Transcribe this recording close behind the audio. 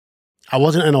I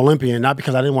wasn't an Olympian, not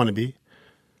because I didn't want to be.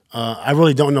 I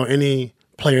really don't know any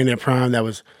player in their prime that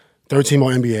was third-team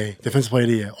All-NBA, Defensive Player of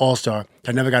the Year, All-Star,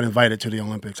 that never got invited to the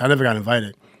Olympics. I never got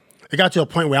invited. It got to a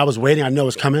point where I was waiting. I know it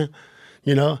was coming,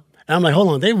 you know? And I'm like, hold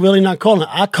on, they really not calling.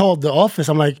 I called the office.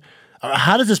 I'm like,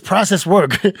 how does this process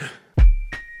work?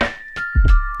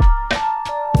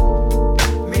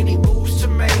 Many moves to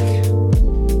make,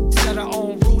 set our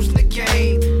own rules in the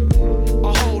game,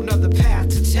 a whole nother path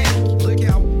to take. Look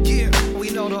out, yeah, we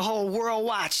know the whole world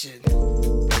watching.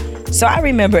 So I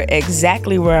remember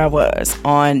exactly where I was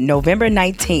on November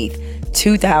 19th,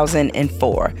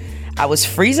 2004. I was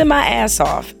freezing my ass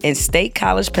off in State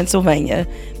College, Pennsylvania,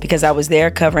 because I was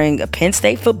there covering a Penn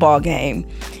State football game.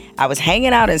 I was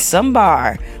hanging out in some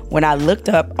bar when I looked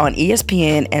up on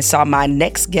ESPN and saw my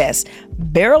next guest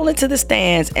barrel into the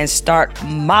stands and start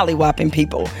mollywopping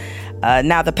people.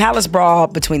 Now, the Palace Brawl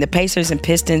between the Pacers and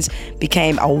Pistons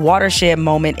became a watershed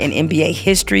moment in NBA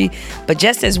history. But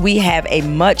just as we have a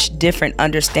much different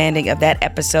understanding of that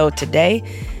episode today,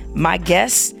 my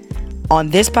guest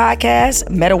on this podcast,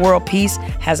 Metta World Peace,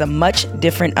 has a much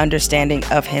different understanding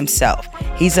of himself.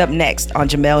 He's up next on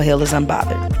Jamel Hill is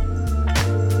Unbothered.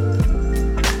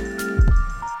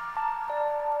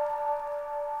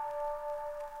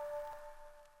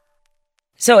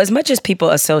 So as much as people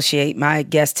associate my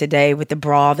guest today with the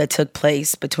brawl that took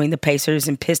place between the Pacers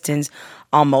and Pistons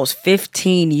almost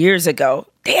 15 years ago,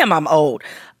 damn, I'm old.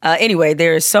 Anyway,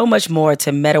 there is so much more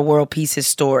to Metta World Peace's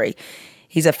story.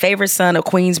 He's a favorite son of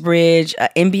Queensbridge,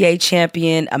 an NBA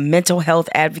champion, a mental health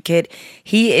advocate.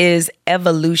 He is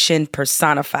evolution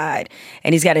personified.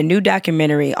 And he's got a new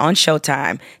documentary on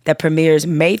Showtime that premieres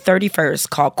May 31st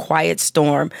called Quiet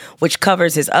Storm, which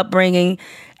covers his upbringing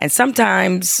and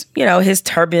sometimes, you know, his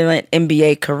turbulent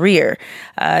NBA career.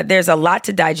 There's a lot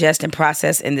to digest and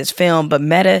process in this film, but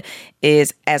Metta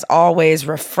is, as always,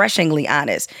 refreshingly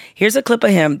honest. Here's a clip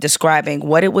of him describing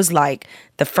what it was like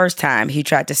the first time he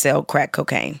tried to sell crack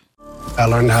cocaine. I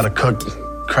learned how to cook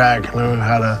crack, learned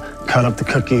how to cut up the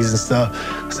cookies and stuff.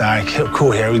 So, all right,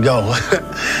 cool, here we go.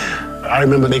 I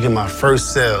remember making my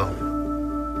first sale.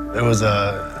 There was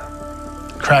a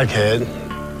crackhead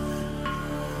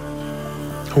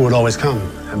who would always come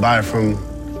and buy it from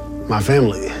my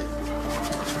family.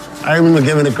 I remember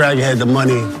giving the crackhead the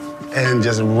money and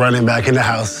just running back in the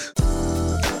house.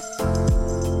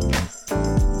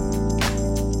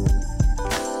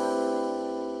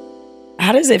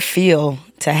 How does it feel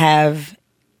to have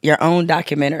your own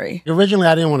documentary? Originally,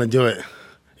 I didn't want to do it.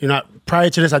 You know, prior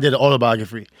to this, I did an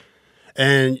autobiography.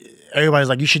 And everybody's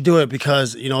like, you should do it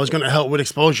because, you know, it's going to help with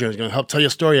exposure. It's going to help tell your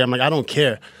story. I'm like, I don't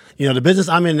care. You know, the business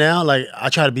I'm in now, like, I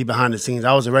try to be behind the scenes.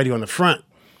 I was already on the front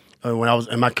when I was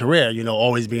in my career, you know,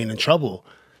 always being in trouble.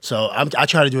 So I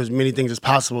try to do as many things as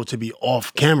possible to be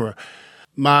off camera.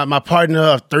 My partner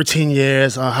of 13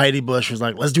 years, Heidi Bush, was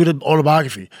like, let's do the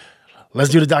autobiography. Let's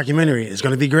do the documentary. It's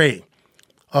going to be great.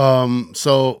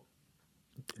 So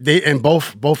they and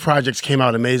both projects came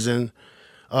out amazing.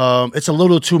 It's a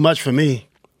little too much for me.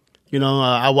 You know,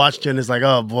 I watched it and it's like,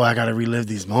 oh boy, I got to relive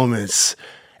these moments.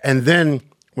 And then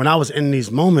when I was in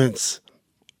these moments,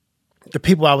 the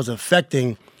people I was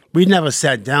affecting, we never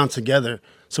sat down together.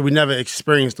 So we never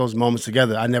experienced those moments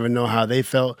together. I never know how they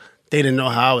felt. They didn't know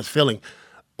how I was feeling.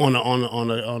 On a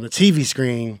TV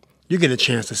screen, you get a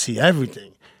chance to see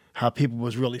everything, how people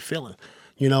was really feeling.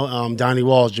 You know, Donnie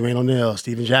Walsh, Jermaine O'Neal,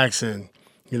 Steven Jackson,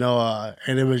 you know,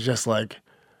 and it was just like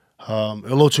a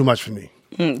little too much for me.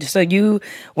 So you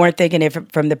weren't thinking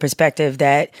it from the perspective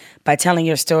that by telling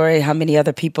your story, how many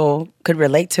other people could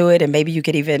relate to it and maybe you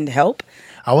could even help?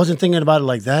 I wasn't thinking about it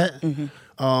like that.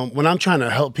 Mm-hmm. When I'm trying to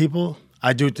help people,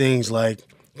 I do things like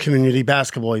community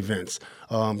basketball events,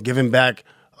 giving back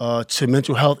to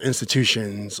mental health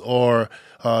institutions, or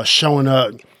showing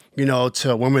up, you know,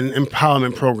 to women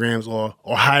empowerment programs, or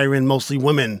hiring mostly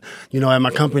women, you know, at my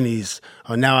companies.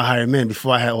 Now I hire men.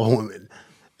 Before I had all women.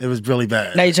 It was really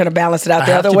bad. Now you're trying to balance it out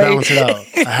the other way. I have to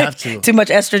balance it out. I have to. Too much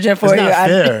estrogen for you. It's not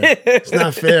fair. It's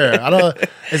not fair.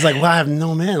 It's like, well, I have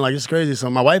no men. Like, it's crazy. So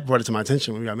my wife brought it to my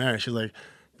attention when we got married. She's like,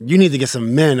 you need to get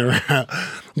some men around.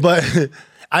 But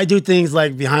I do things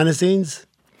like behind the scenes.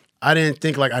 I didn't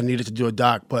think like I needed to do a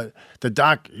doc, but the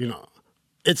doc, you know,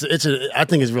 I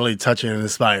think it's really touching and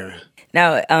inspiring.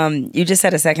 Now, you just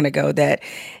said a second ago that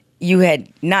you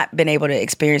had not been able to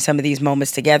experience some of these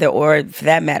moments together, or for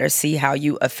that matter, see how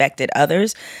you affected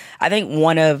others. I think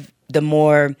one of the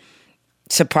more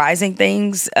surprising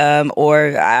things,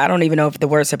 or I don't even know if the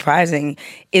word surprising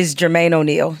is Jermaine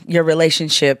O'Neal, your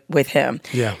relationship with him.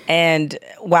 Yeah. And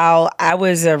while I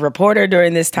was a reporter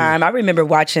during this time, I remember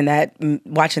watching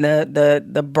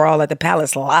the brawl at the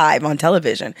Palace live on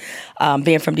television.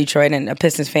 Being from Detroit and a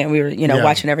Pistons fan, we were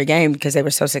watching every game because they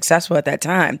were so successful at that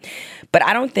time. But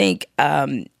I don't think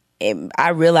I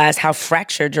realized how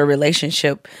fractured your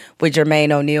relationship with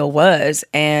Jermaine O'Neal was,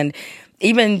 and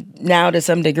even now, to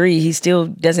some degree, he still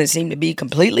doesn't seem to be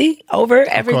completely over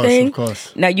everything. Of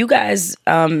course. Now, you guys...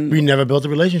 we never built a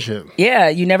relationship. Yeah,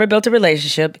 you never built a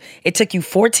relationship. It took you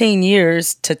 14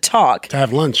 years to talk. To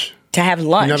have lunch. To have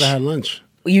lunch. We never had lunch.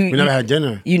 We never had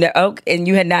dinner. And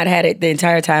you had not had it the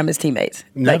entire time as teammates?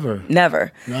 Never.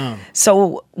 Never? No.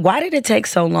 So why did it take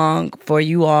so long for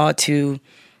you all to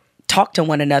talk to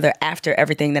one another after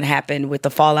everything that happened with the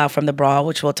fallout from the brawl,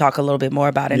 which we'll talk a little bit more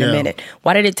about in a minute?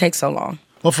 Why did it take so long?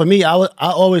 Well, for me, I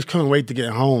always couldn't wait to get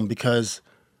home because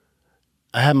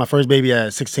I had my first baby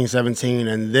at 16, 17,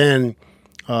 and then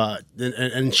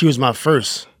and she was my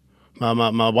first,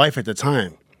 my wife at the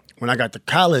time. When I got to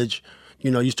college,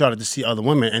 you started to see other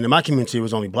women, and in my community, it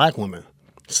was only black women,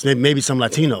 maybe some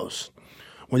Latinos.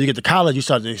 When you get to college, you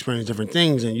start to experience different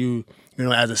things, and you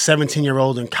as a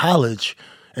 17-year-old in college,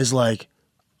 it's like,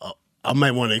 I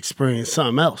might want to experience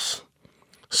something else.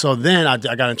 So then I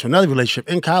got into another relationship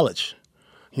in college,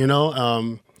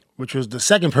 which was the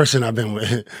second person I've been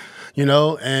with,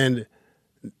 and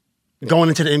going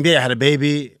into the NBA, I had a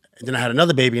baby, and then I had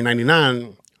another baby in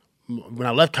 99 when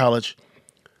I left college.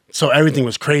 So everything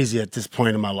was crazy at this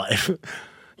point in my life,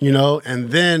 and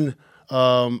then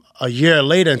a year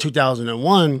later in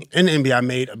 2001, in the NBA, I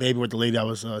made a baby with the lady I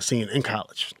was seeing in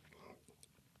college,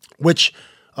 which...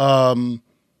 and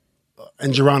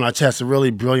Jerron Artest, a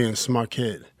really brilliant, smart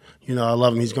kid. I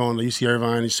love him. He's going to UC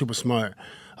Irvine. He's super smart.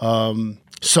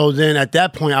 So then at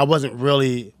that point, I wasn't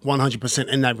really 100%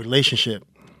 in that relationship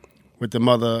with the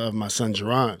mother of my son,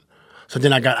 Jerron. So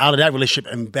then I got out of that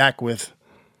relationship and back with,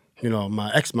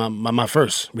 my ex, my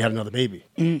first. We had another baby,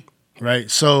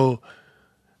 right? So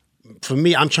for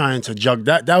me, I'm trying to juggle.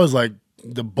 That was like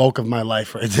the bulk of my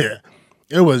life right there.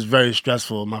 It was very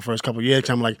stressful my first couple of years.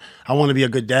 I'm like, I want to be a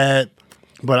good dad,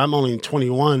 but I'm only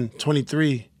 21,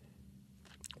 23,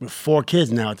 with 4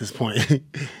 kids now at this point,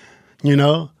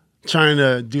 trying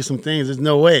to do some things. There's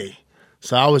no way.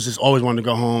 So I was just always wanting to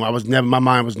go home. My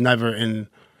mind was never in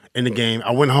the game.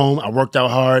 I went home, I worked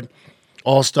out hard,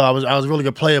 all-star. I was a really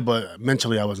good player, but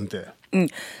mentally I wasn't there.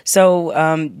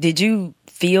 So did you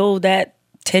feel that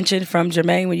tension from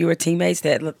Jermaine when you were teammates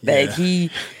that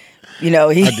he...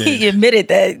 he admitted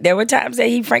that there were times that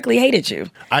he frankly hated you.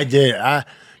 I did.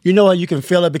 You know what? You can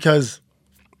feel it because,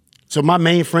 so my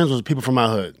main friends was people from my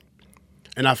hood,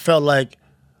 and I felt like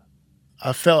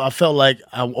I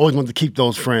always wanted to keep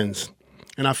those friends,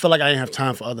 and I felt like I didn't have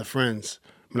time for other friends.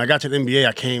 When I got to the NBA,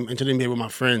 I came into the NBA with my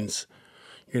friends.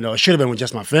 It should have been with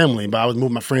just my family, but I was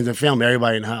moving my friends and family,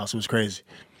 everybody in the house. It was crazy.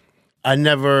 I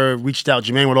never reached out.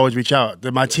 Jermaine would always reach out.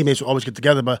 My teammates would always get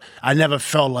together, but I never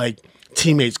felt like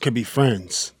teammates could be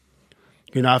friends.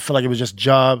 I feel like it was just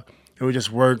job, it was just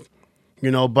work,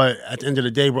 but at the end of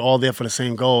the day, we're all there for the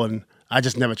same goal, and I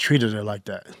just never treated her like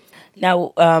that.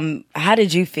 Now, how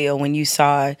did you feel when you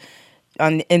saw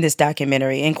in this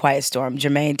documentary, In Quiet Storm,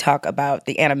 Jermaine talk about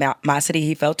the animosity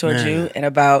he felt towards you and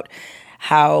about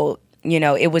how,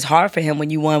 it was hard for him when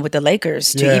you won with the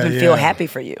Lakers to even feel happy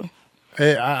for you?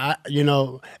 And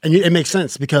it makes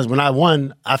sense because when I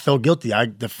won, I felt guilty.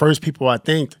 The first people I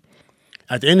thanked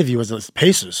at the interview was the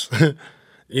Pacers, so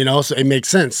it makes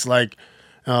sense. Like,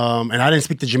 and I didn't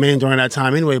speak to Jermaine during that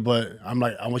time anyway, but I'm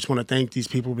like, I just want to thank these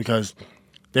people because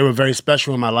they were very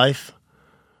special in my life.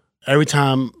 Every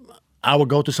time I would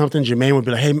go through something, Jermaine would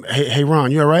be like, hey,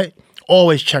 Ron, you all right?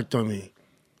 Always checked on me,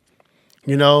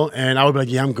 and I would be like,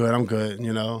 yeah, I'm good,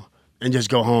 and just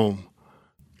go home.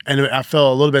 And I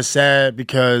felt a little bit sad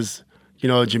because,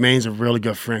 Jermaine's a really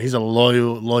good friend. He's a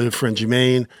loyal friend.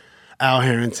 Jermaine, Al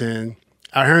Harrington.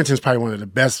 Al Harrington's probably one of the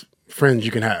best friends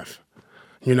you can have.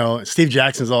 Steve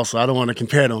Jackson's also. I don't want to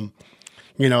compare them.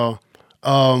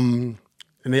 And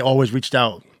they always reached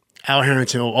out. Al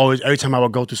Harrington every time I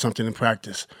would go through something in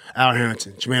practice, Al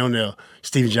Harrington, Jermaine O'Neal,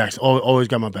 Steve Jackson, always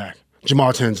got my back.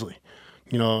 Jamal Tinsley.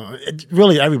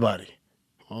 Really everybody.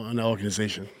 in the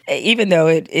organization. Even though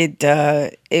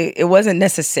it wasn't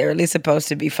necessarily supposed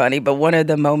to be funny, but one of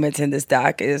the moments in this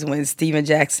doc is when Steven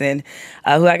Jackson,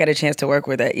 who I got a chance to work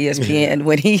with at ESPN,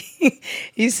 when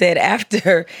he said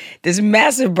after this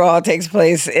massive brawl takes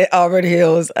place at Auburn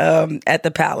Hills at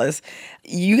the Palace,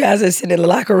 you guys are sitting in the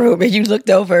locker room and you looked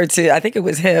over to, I think it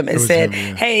was him, and said,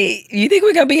 him, yeah. "Hey, you think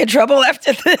we're gonna be in trouble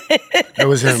after this?" It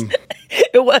was him.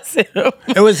 It was him.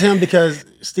 It was him because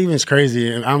Steven's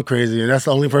crazy and I'm crazy, and that's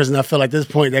the only person I feel at this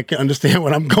point that can understand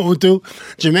what I'm going through.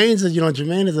 Jermaine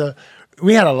is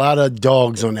we had a lot of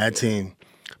dogs on that team,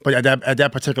 but at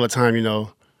that particular time,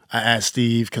 I asked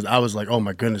Steve because I was like, oh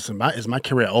my goodness, is my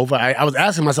career over? I was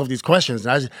asking myself these questions,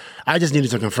 and I just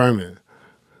needed to confirm it,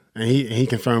 and he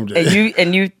confirmed it.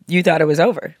 And you thought it was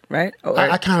over, right?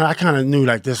 I kind of knew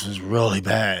like this was really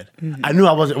bad. Mm-hmm. I knew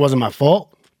it wasn't my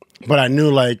fault, but I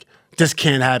knew like this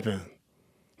can't happen.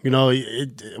 It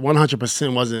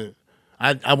 100% wasn't.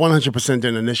 I 100%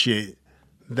 didn't initiate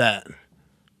that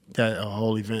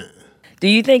whole event. Do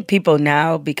you think people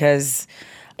now, because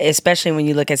especially when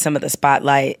you look at some of the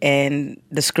spotlight and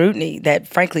the scrutiny that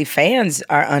frankly fans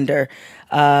are under,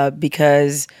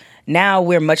 because now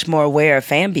we're much more aware of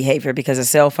fan behavior because of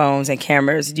cell phones and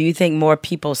cameras, do you think more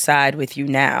people side with you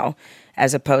now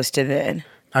as opposed to then?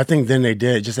 I think then they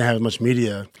did, just to have as much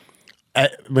media.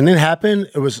 When it happened,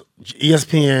 it was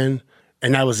ESPN,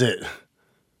 and that was it.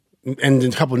 And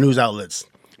then a couple of news outlets.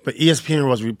 But ESPN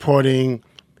was reporting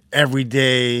every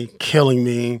day, killing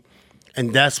me,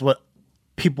 and that's what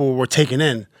people were taking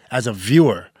in as a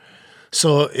viewer.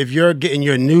 So if you're getting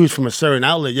your news from a certain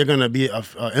outlet, you're going to be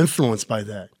influenced by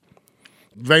that.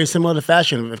 Very similar to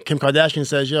fashion. If Kim Kardashian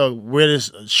says, yo, wear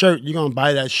this shirt, you're going to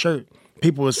buy that shirt.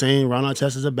 People were saying Ron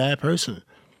Artest is a bad person.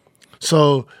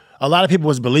 So a lot of people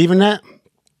was believing that.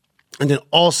 And then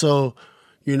also,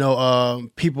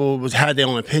 people had their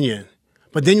own opinion.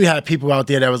 But then you had people out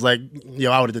there that was like,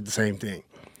 yo, I would have did the same thing.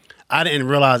 I didn't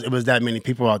realize it was that many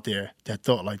people out there that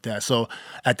thought like that. So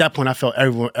at that point, I felt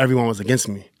everyone was against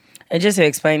me. And just to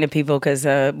explain to people, because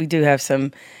we do have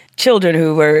some children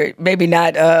who were maybe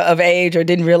not of age or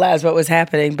didn't realize what was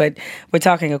happening, but we're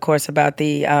talking, of course, about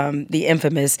the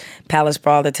infamous Palace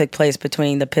brawl that took place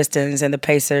between the Pistons and the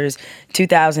Pacers,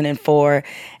 2004.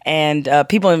 And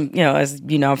people, as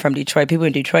you know, I'm from Detroit. People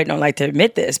in Detroit don't like to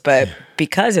admit this, but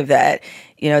because of that,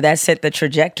 that set the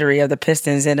trajectory of the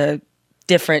Pistons in a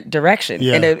different direction,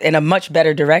 in a much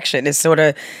better direction. It's sort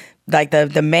of like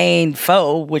the main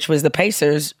foe, which was the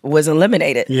Pacers, was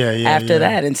eliminated after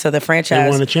that. And so the franchise... They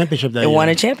won a championship that year. They won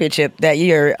a championship that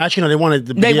year. Actually, no, they won it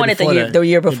the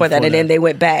year before that. And then they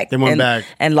went back.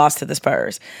 And lost to the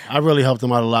Spurs. I really helped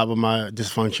them out a lot with my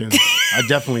dysfunction. I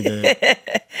definitely did.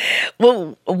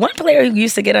 Well, one player who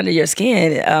used to get under your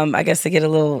skin, I guess to get a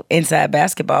little inside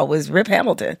basketball, was Rip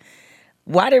Hamilton.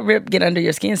 Why did Rip get under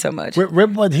your skin so much?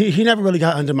 Rip, he never really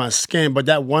got under my skin, but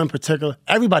that one particular,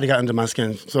 everybody got under my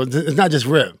skin. So it's not just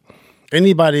Rip.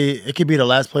 Anybody, it could be the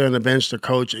last player on the bench, the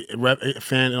coach,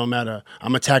 fan, it don't matter.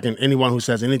 I'm attacking anyone who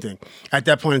says anything. At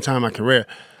that point in time in my career,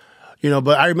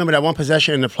 but I remember that one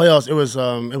possession in the playoffs, it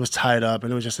was tied up,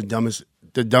 and it was just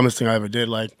the dumbest thing I ever did.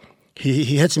 Like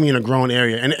he hits me in a groin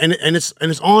area, and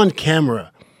it's on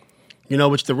camera,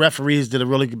 which the referees did a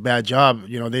really bad job.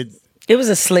 It was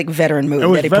a slick veteran move. It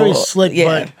was very slick,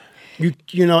 but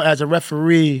as a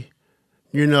referee,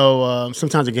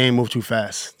 sometimes the game moved too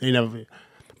fast.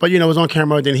 But it was on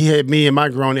camera. Then he hit me in my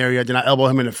groin area. Then I elbowed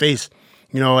him in the face.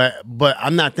 But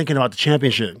I'm not thinking about the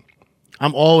championship.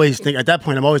 At that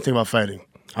point, I'm always thinking about fighting.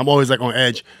 I'm always like on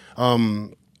edge.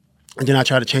 And then I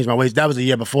tried to change my ways. That was the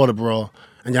year before the brawl.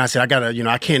 And then I said,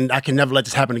 I can never let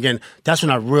this happen again. That's when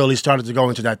I really started to go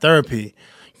into that therapy.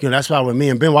 That's why when me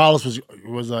and Ben Wallace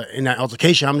was in that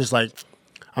altercation, I'm just like,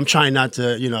 I'm trying not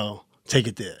to, take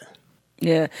it there.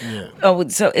 Yeah. Oh,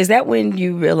 so is that when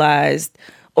you realized,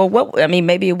 or what? I mean,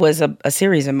 maybe it was a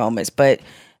series of moments, but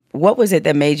what was it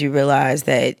that made you realize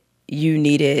that you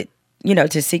needed,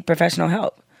 to seek professional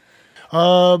help?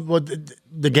 Well,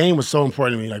 the game was so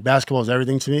important to me. Like basketball is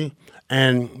everything to me,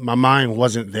 and my mind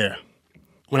wasn't there.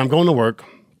 When I'm going to work,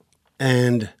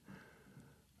 and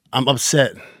I'm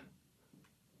upset.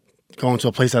 Going to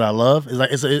a place that I love is like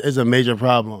it's a major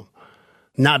problem.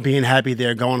 Not being happy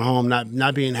there, going home,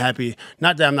 not being happy.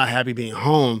 Not that I'm not happy being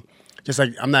home, just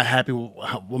like I'm not happy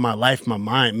with my life, my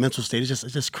mind, mental state. It's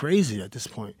just crazy at this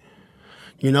point,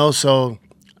 So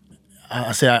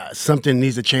I said something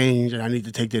needs to change, and I need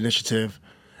to take the initiative.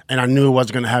 And I knew it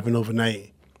wasn't going to happen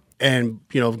overnight. And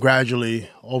gradually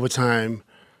over time,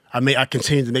 I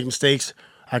continued to make mistakes.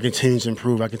 I continued to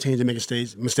improve. I continued to make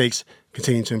mistakes.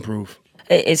 Continue to improve.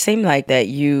 It seemed like that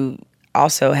you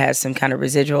also has some kind of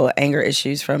residual anger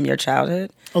issues from your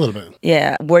childhood. A little bit.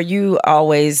 Yeah. Were you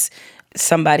always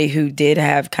somebody who did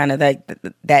have kind of that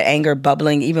anger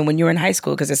bubbling even when you were in high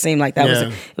school? Because it seemed like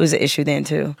that was an issue then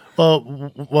too.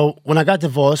 Well, when I got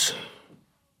divorced,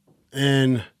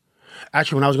 and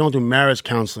actually when I was going through marriage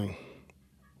counseling,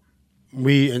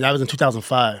 and that was in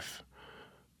 2005,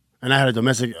 and I had a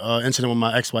domestic incident with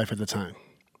my ex-wife at the time.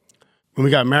 When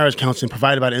we got marriage counseling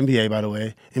provided by the NBA, by the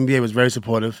way, NBA was very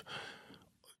supportive.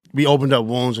 We opened up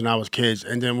wounds when I was kids,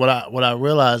 and then what I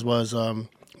realized was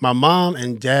my mom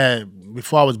and dad,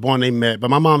 before I was born, they met, but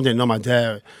my mom didn't know my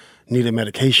dad needed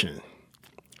medication.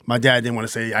 My dad didn't want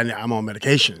to say I'm on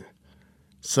medication,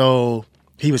 so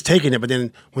he was taking it. But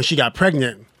then when she got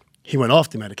pregnant, he went off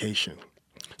the medication.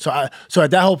 So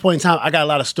at that whole point in time, I got a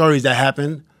lot of stories that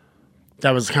happened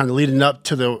that was kind of leading up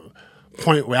to the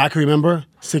point where I can remember,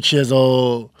 6 years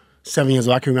old, 7 years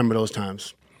old, I can remember those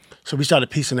times. So we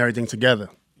started piecing everything together,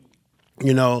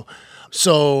 you know.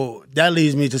 So that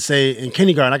leads me to say in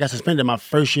kindergarten, I got suspended my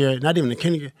first year, not even in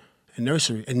kindergarten, in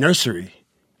nursery.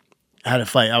 I had a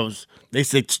fight. They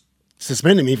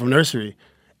suspended me from nursery.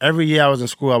 Every year I was in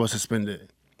school, I was suspended.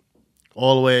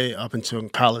 All the way up until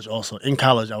college also. In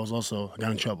college, I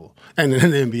got in trouble. And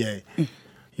in the NBA.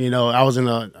 You know, I was in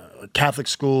a Catholic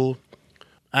school.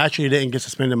 I actually didn't get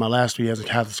suspended my last 3 years in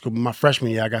Catholic school, but my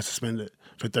freshman year, I got suspended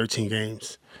for 13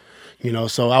 games. You know,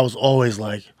 so I was always,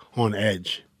 like, on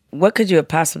edge. What could you have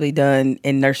possibly done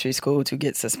in nursery school to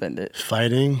get suspended?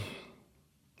 Fighting,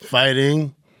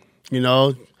 you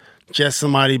know, just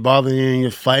somebody bothering you in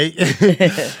your fight,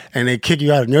 and they kick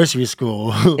you out of nursery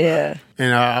school. Yeah.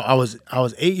 And I was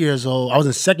 8 years old. I was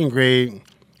in second grade,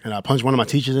 and I punched one of my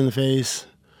teachers in the face.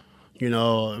 You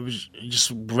know, it was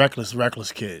just reckless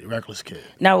kid.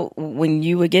 Now, when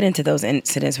you would get into those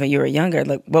incidents when you were younger,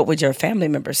 like, what would your family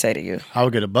members say to you? I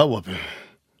would get a butt whooping.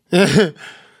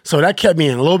 So that kept me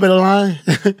in a little bit of line.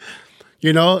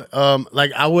 You know,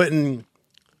 like I wouldn't.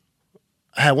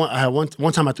 I had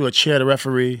one time I threw a chair at a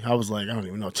referee. I was like, I don't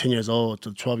even know, 10 years old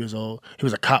to 12 years old. He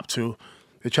was a cop too.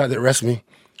 They tried to arrest me.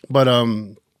 But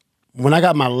when I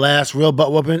got my last real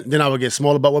butt whooping, then I would get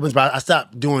smaller butt whoopings, but I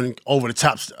stopped doing over the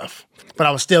top stuff. But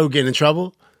I was still getting in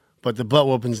trouble. But the butt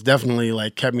whoopings definitely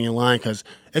like kept me in line because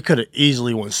it could have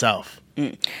easily went south.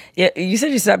 Mm. Yeah, you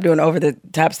said you stopped doing over the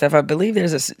top stuff. I believe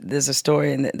there's a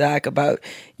story in the doc about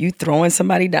you throwing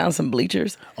somebody down some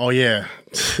bleachers. Oh yeah,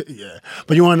 yeah.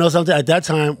 But you want to know something? At that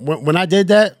time, when I did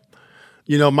that,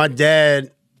 you know, my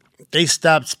dad, they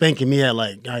stopped spanking me at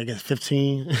like I guess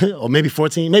 15 or maybe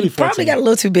 14, maybe 14. Probably got a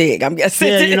little too big, I'm guessing.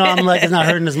 Yeah, you know, I'm like it's not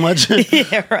hurting as much.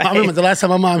 Yeah, right. I remember the last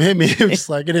time my mom hit me, it was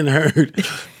like it didn't hurt.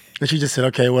 And she just said,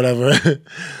 okay, whatever.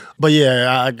 But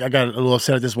yeah, I got a little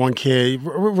upset at this one kid.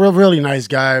 Really nice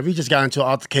guy. We just got into an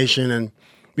altercation, and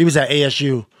we was at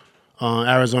ASU,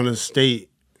 Arizona State.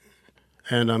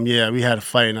 And yeah, we had a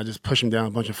fight, and I just pushed him down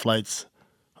a bunch of flights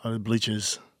of the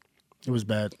bleachers. It was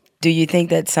bad. Do you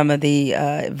think that some of the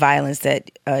violence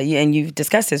that, and you've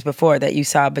discussed this before, that you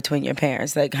saw between your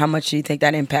parents, like how much do you think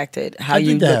that impacted how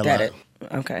you looked at it?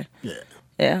 Okay. Yeah.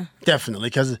 Yeah? Definitely,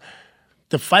 because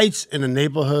the fights in the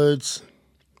neighborhoods,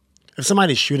 if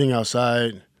somebody's shooting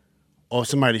outside or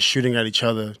somebody's shooting at each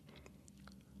other,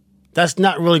 that's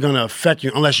not really going to affect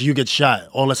you unless you get shot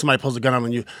or unless somebody pulls a gun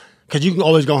on you. Because you can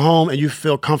always go home and you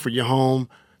feel comfort. You're home.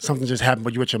 Something just happened,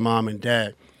 but you're with your mom and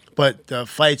dad. But the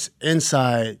fights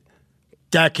inside,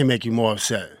 that can make you more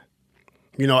upset.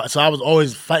 You know, so I was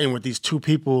always fighting with these two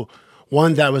people.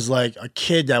 One that was like a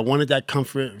kid that wanted that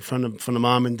comfort from the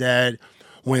mom and dad.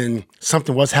 When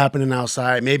something was happening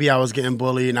outside, maybe I was getting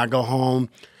bullied and I go home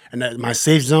and that my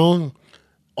safe zone,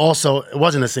 also, it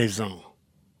wasn't a safe zone.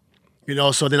 You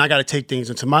know, so then I got to take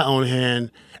things into my own hand,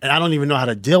 and I don't even know how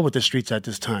to deal with the streets at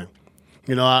this time.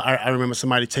 You know, I remember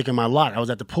somebody taking my lock. I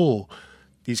was at the pool.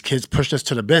 These kids pushed us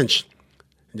to the bench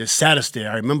and just sat us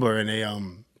there. I remember, and they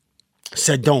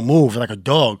said, don't move, like a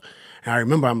dog. And I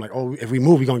remember, I'm like, oh, if we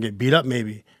move, we're going to get beat up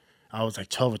maybe. I was like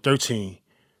 12 or 13.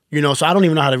 You know, so I don't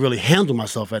even know how to really handle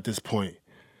myself at this point.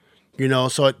 You know,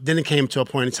 so then it came to a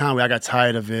point in time where I got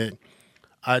tired of it.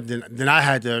 Then I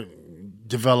had to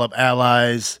develop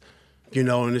allies, you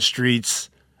know, in the streets.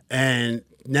 And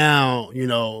now, you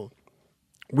know,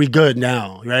 we good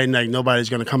now, right? Like nobody's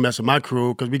gonna come mess with my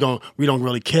crew because we don't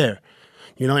really care,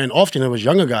 you know. And often it was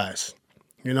younger guys.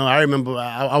 You know, I remember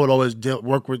I would always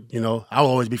work with, you know, I would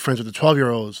always be friends with the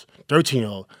 12-year-olds,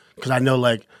 13-year-old, because I know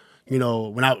like, you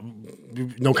know,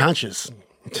 no conscience,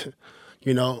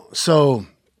 you know. So,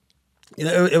 you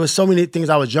know, it was so many things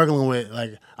I was juggling with.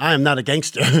 Like, I am not a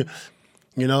gangster,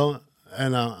 you know,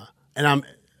 and I'm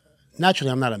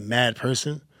naturally I'm not a mad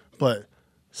person, but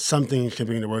some things can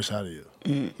bring the worst out of you.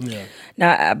 Yeah.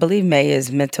 Now, I believe May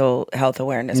is Mental Health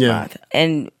Awareness Month.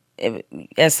 And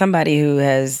as somebody who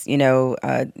has,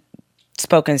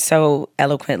 spoken so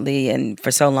eloquently and for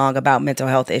so long about mental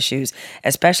health issues,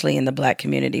 especially in the Black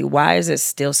community, why is it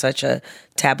still such a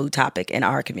taboo topic in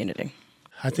our community?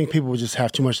 I think people just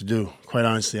have too much to do, quite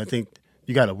honestly. I think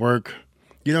you got to work.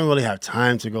 You don't really have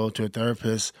time to go to a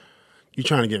therapist. You're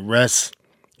trying to get rest.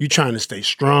 You're trying to stay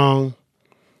strong.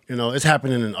 It's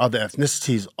happening in other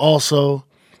ethnicities also.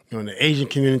 In the Asian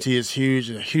community, it's huge.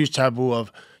 A huge taboo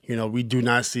of, we do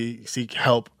not seek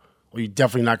help, or you're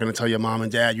definitely not going to tell your mom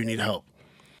and dad you need help.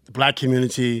 The Black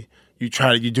community, you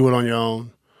do it on your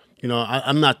own.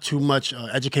 I'm not too much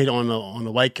educated on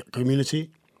the white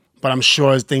community, but I'm sure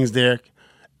there's things there.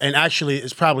 And actually,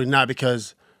 it's probably not,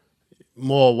 because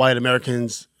more white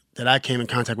Americans that I came in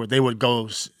contact with, they would go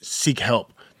seek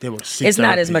help. They would seek It's therapy.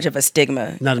 not as much of a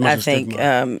stigma, Not as much I of a think,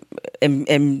 stigma.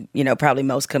 in probably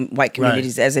most white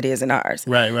communities as it is in ours.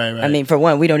 Right. I mean, for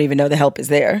one, we don't even know the help is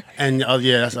there. And that's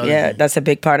the other thing. That's a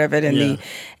big part of it.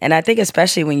 And I think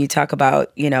especially when you talk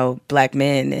about, Black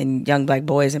men and young Black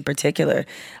boys in particular,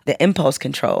 the impulse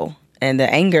control and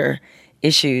the anger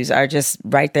issues are just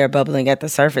right there bubbling at the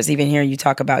surface. Even hearing you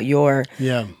talk about your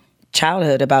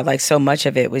childhood, about like so much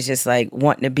of it was just like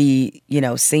wanting to be,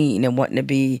 seen and wanting to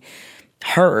be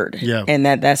heard. Yeah. And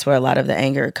that's where a lot of the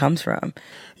anger comes from.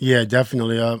 Yeah,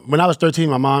 definitely. When I was 13,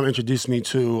 my mom introduced me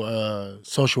to a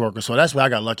social worker. So that's where I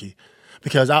got lucky,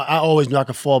 because I always knew I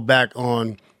could fall back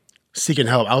on seeking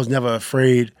help. I was never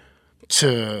afraid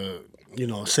to,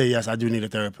 say, yes, I do need a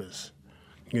therapist.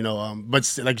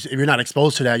 But like, if you're not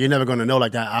exposed to that, you're never going to know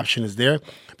like that option is there,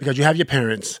 because you have your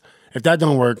parents. If that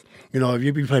don't work, if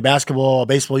you play basketball or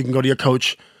baseball, you can go to your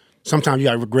coach. Sometimes you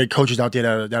got great coaches out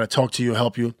there that'll talk to you,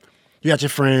 help you. You got your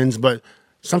friends, but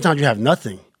sometimes you have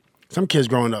nothing. Some kids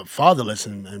growing up fatherless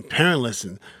and parentless,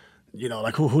 and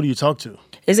like who do you talk to?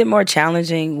 Is it more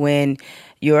challenging when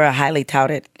you're a highly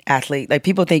touted athlete? Like,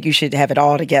 people think you should have it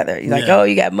all together. You're like, oh,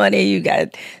 you got money, you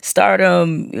got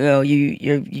stardom,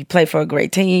 you play for a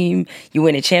great team, you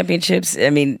win championships. I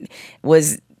mean,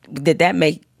 did that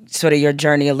make sort of your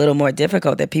journey a little more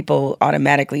difficult, that people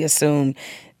automatically assume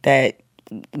that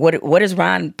what is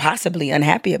Ron possibly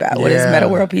unhappy about? What is Metta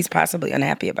World Peace possibly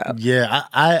unhappy about? Yeah,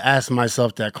 I asked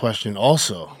myself that question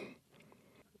also.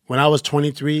 When I was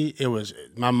 23,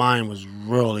 my mind was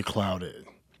really clouded.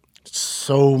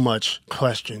 So much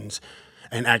questions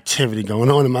and activity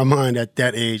going on in my mind at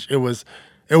that age. It was.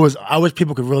 I wish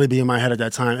people could really be in my head at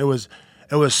that time. It was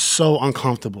so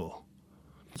uncomfortable.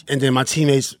 And then my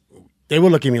teammates, they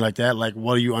would look at me like that, like,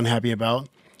 what are you unhappy about?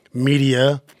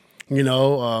 Media,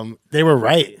 they were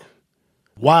right.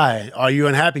 Why are you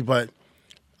unhappy? But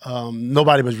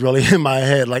nobody was really in my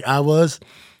head like I was.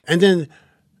 And then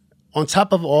on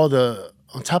top of all the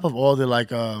like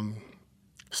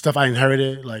stuff I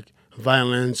inherited, like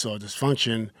violence or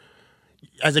dysfunction,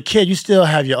 as a kid, you still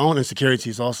have your own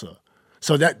insecurities also.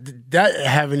 So that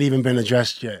haven't even been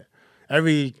addressed yet.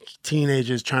 Every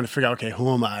teenager is trying to figure out, okay, who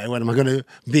am I? What am I going to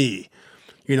be?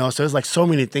 So it's like so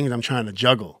many things I'm trying to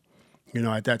juggle,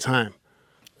 at that time.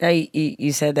 Now,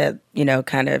 you said that,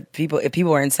 kind of if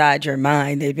people were inside your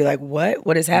mind, they'd be like,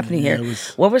 what is happening here?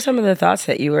 What were some of the thoughts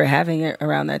that you were having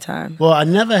around that time? Well, I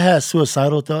never had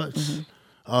suicidal thoughts.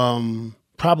 Mm-hmm.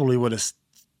 Probably would have,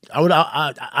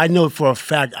 I know for a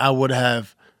fact I would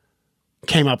have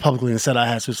came out publicly and said I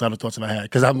had suicidal thoughts if I had,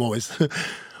 because I'm always,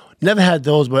 never had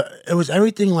those, but it was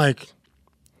everything like,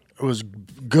 it was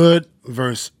good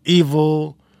versus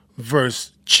evil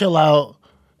versus chill out.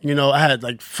 I had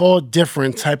like 4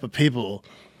 different type of people,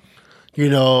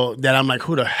 that I'm like,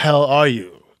 who the hell are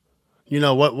you?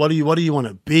 What do you want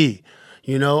to be?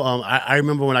 I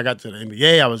remember when I got to the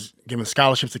NBA, I was giving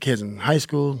scholarships to kids in high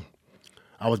school.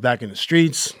 I was back in the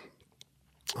streets.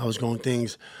 I was going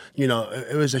things,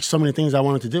 it was like so many things I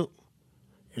wanted to do.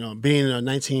 Being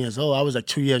 19 years old, I was like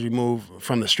 2 years removed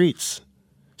from the streets.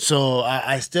 So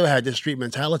I still had this street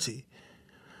mentality,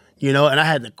 and I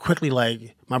had to quickly,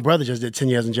 like, my brother just did 10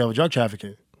 years in jail for drug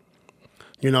trafficking,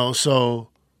 so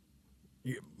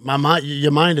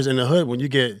your mind is in the hood. When you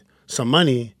get some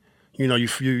money, you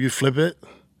flip it,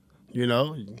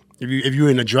 if you're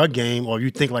in a drug game or you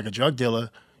think like a drug dealer,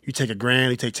 you take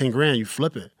 $1,000, you take 10 grand, you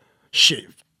flip it. Shit,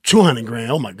 200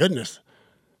 grand, oh my goodness.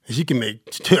 You can make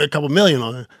a couple million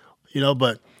on it,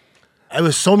 but it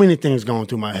was so many things going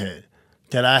through my head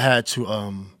that I had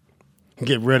to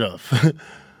get rid of.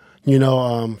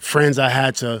 Friends I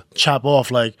had to chop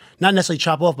off, like, not necessarily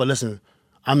chop off, but listen,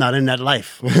 I'm not in that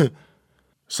life.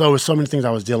 So it was so many things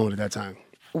I was dealing with at that time.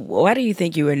 Why do you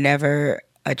think you were never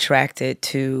attracted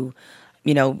to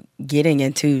getting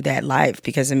into that life?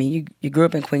 Because, I mean, you grew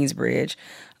up in Queensbridge,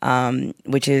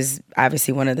 which is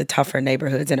obviously one of the tougher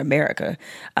neighborhoods in America.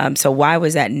 So why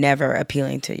was that never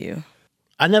appealing to you?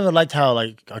 I never liked how,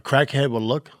 like, a crackhead would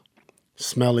look.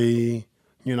 Smelly.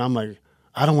 I'm like,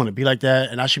 I don't want to be like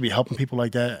that, and I should be helping people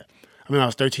like that. I mean, I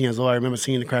was 13 years old. I remember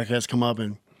seeing the crackheads come up,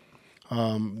 and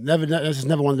just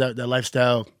never wanted that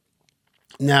lifestyle.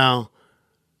 Now,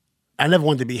 I never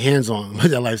wanted to be hands-on with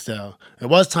that lifestyle. There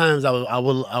was times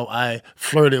I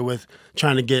flirted with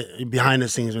trying to get behind the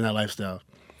scenes in that lifestyle,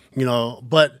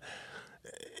 but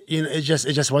it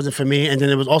just wasn't for me. And then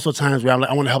there was also times where I'm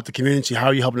like, I want to help the community. How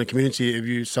are you helping the community if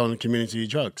you're selling the community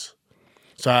drugs?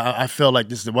 So I felt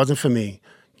like it wasn't for me,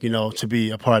 to be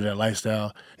a part of that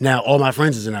lifestyle. Now all my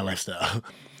friends is in that lifestyle,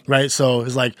 right? So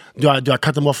it's like, do I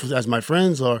cut them off as my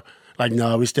friends, or like,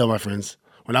 no, we still my friends.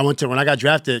 When I got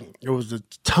drafted, there was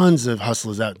tons of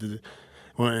hustlers out there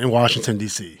in Washington,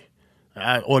 D.C.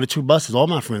 I ordered 2 buses. All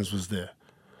my friends was there.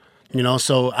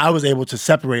 So I was able to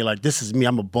separate, like, this is me.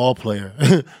 I'm a ball player.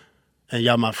 And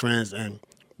y'all my friends. And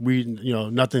we,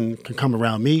 nothing can come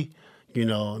around me.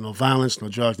 No violence, no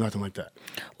drugs, nothing like that.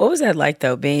 What was that like,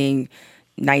 though, being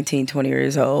 19, 20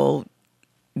 years old,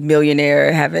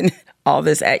 millionaire, having all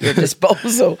this at your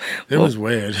disposal? It was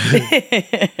weird.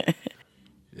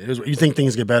 You think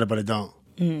things get better, but it don't.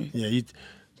 Mm-hmm.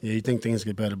 You think things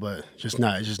get better, but it's just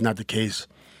not the case.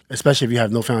 Especially if you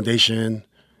have no foundation,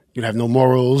 you have no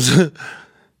morals. I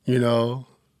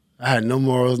had no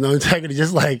morals, no integrity.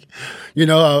 Just like,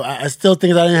 I still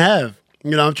think that I didn't have.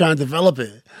 I'm trying to develop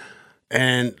it,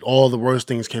 and all the worst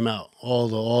things came out.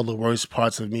 All the worst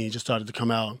parts of me just started to come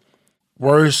out.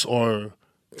 Worse, or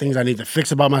things I need to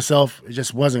fix about myself. It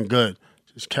just wasn't good.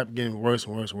 It just kept getting worse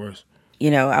and worse and worse.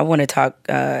 I want to talk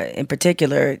in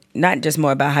particular, not just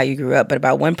more about how you grew up, but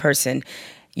about one person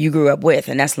you grew up with,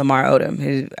 and that's Lamar Odom,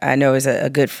 who I know is a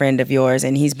good friend of yours,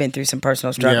 and he's been through some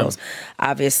personal struggles,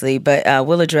 obviously. But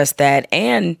we'll address that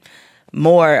and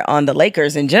more on the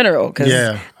Lakers in general,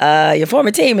 because your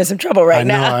former team is in trouble right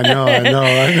now. I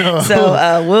know.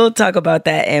 So we'll talk about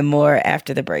that and more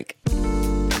after the break.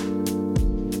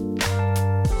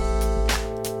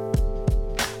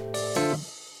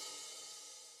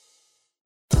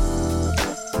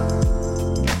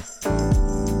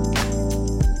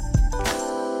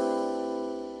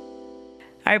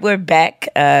 All right, we're back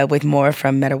with more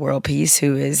from Metta World Peace,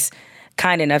 who is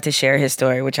kind enough to share his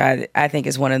story, which I think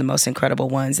is one of the most incredible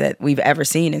ones that we've ever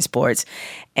seen in sports.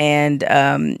 And,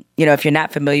 if you're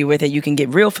not familiar with it, you can get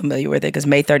real familiar with it, because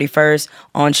May 31st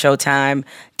on Showtime,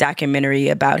 documentary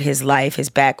about his life, his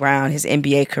background, his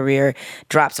NBA career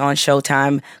drops on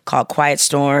Showtime called Quiet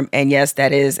Storm. And yes,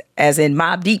 that is as in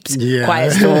Mobb Deep's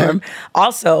Quiet Storm.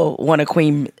 Also one of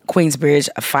Queensbridge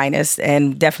finest,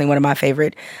 and definitely one of my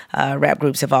favorite rap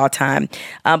groups of all time.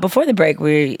 Before the break,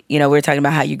 we were talking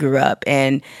about how you grew up,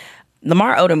 and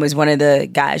Lamar Odom was one of the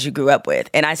guys you grew up with.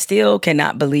 And I still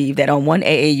cannot believe that on one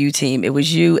AAU team, it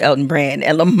was you, Elton Brand,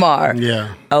 and Lamar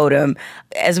Odom.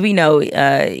 As we know,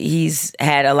 he's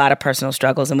had a lot of personal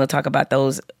struggles, and we'll talk about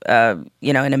those, in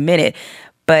a minute.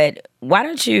 But why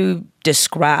don't you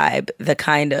describe the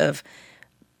kind of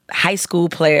high school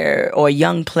player or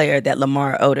young player that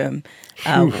Lamar Odom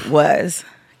was?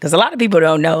 Because a lot of people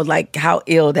don't know, like, how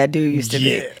ill that dude used to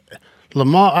be.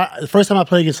 Lamar, the first time I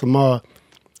played against Lamar,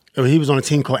 he was on a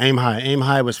team called Aim High. Aim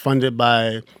High was funded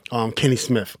by Kenny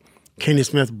Smith. Kenny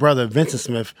Smith's brother, Vincent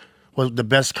Smith, was the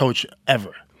best coach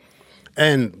ever.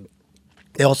 And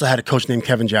they also had a coach named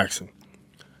Kevin Jackson.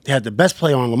 They had the best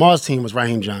player on Lamar's team was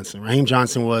Raheem Johnson. Raheem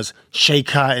Johnson was Shea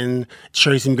Cotton,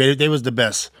 Tracy McGrady. They was the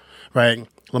best, right?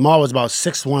 Lamar was about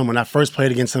 6'1" when I first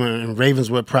played against him in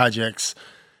Ravenswood Projects,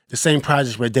 the same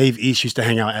projects where Dave East used to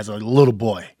hang out as a little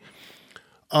boy.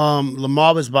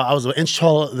 Lamar was I was an inch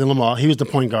taller than Lamar. He was the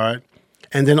point guard.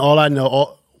 And then all I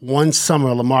know, one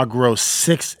summer, Lamar grew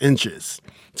 6 inches,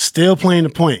 still playing the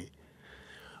point.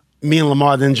 Me and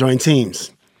Lamar then joined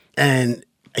teams. And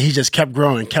he just kept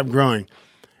growing.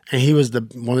 And he was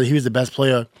the best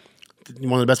player,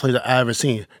 one of the best players I ever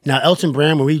seen. Now, Elton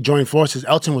Brand, when we joined forces,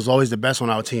 Elton was always the best on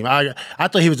our team. I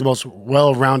thought he was the most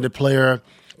well-rounded player,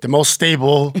 the most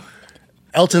stable.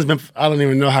 Elton's been, I don't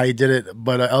even know how he did it,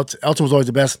 but Elton was always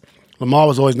the best. Lamar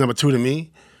was always number 2 to me.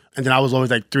 And then I was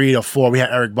always like 3 or 4. We had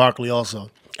Eric Barkley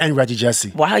also. And Reggie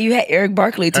Jesse. Wow, you had Eric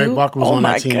Barkley too? Eric Barkley was on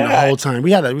that team the whole time.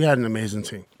 We had an amazing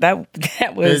team.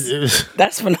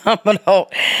 That's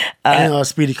phenomenal. And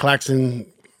Speedy Claxton.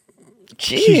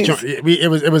 Jeez.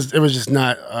 It was just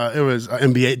not. It was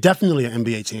an NBA, definitely an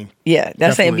NBA team. Yeah,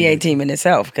 that's an NBA team in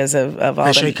itself because of all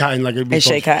and Shea Cotton,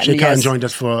 Shea Cotton joined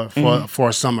us for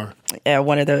a summer. Yeah,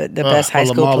 one of the best high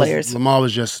school players. Lamar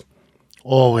was just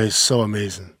Always so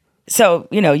amazing. So,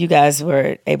 you guys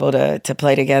were able to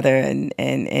play together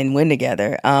and win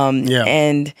together. Yeah.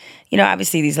 And,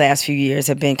 obviously these last few years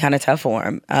have been kind of tough for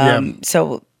him.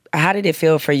 So how did it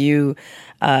feel for you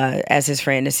as his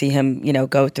friend to see him,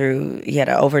 go through, he had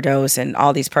an overdose and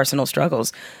all these personal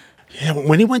struggles? Yeah,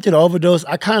 when he went to the overdose,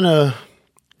 I kind of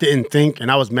didn't think,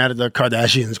 and I was mad at the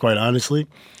Kardashians, quite honestly,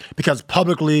 because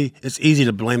publicly it's easy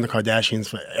to blame the Kardashians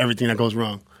for everything that goes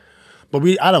wrong. But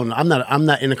I don't know. I'm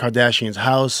not in the Kardashians'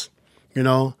 house.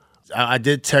 I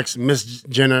did text Miss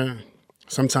Jenner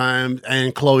sometimes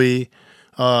and Khloe.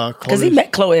 Because he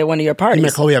met Khloe at one of your parties. He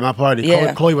met Khloe at my party.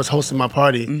 Yeah. Khloe was hosting my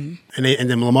party, and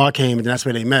then Lamar came, and that's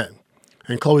where they met.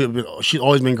 And Khloe, she's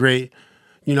always been great.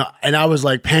 And I was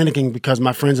like panicking because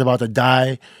my friend's about to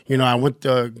die. I went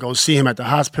to go see him at the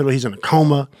hospital. He's in a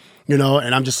coma, and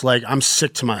I'm just like, I'm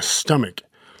sick to my stomach.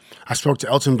 I spoke to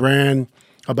Elton Brand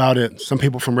about it, some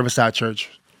people from Riverside Church.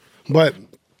 But,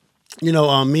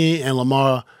 me and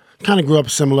Lamar kind of grew up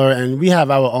similar, and we have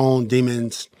our own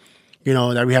demons,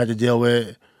 that we had to deal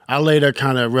with. I later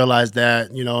kind of realized that,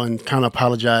 and kind of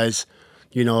apologized,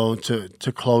 to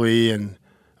Khloe and,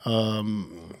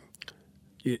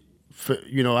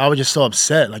 I was just so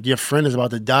upset. Like, your friend is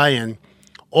about to die, and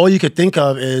all you could think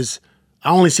of is,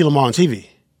 I only see Lamar on TV.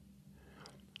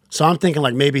 So I'm thinking,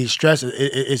 like, maybe he's stressed.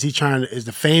 Is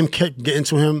the fame getting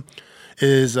to him?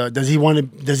 Does he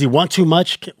want too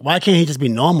much? Why can't he just be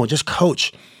normal? Just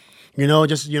coach, and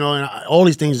all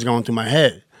these things are going through my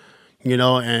head, but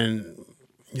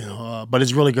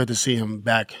it's really good to see him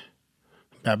back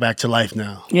to life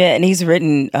now. Yeah, and he's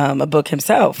written a book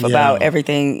himself about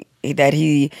everything that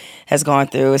he has gone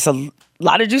through. It's a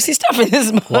lot of juicy stuff in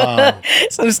this book. Wow.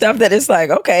 Some stuff that it's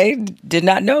like, okay, did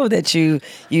not know that you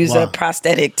use a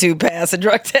prosthetic to pass a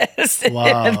drug test in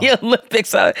the Olympics.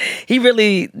 So he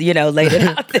really, laid it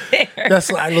out there.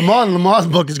 That's like Lamar's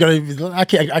book is going to be, I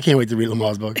can't wait to read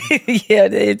Lamar's book. Yeah,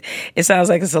 it sounds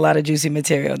like it's a lot of juicy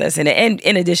material that's in it. And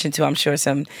in addition to, I'm sure,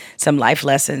 some life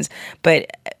lessons. But,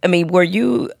 I mean, were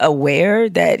you aware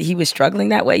that he was struggling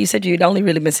that way? You said you'd only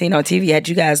really been seen on TV. Had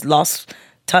you guys lost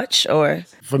touch or?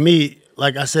 For me,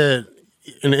 like I said,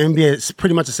 in the NBA, it's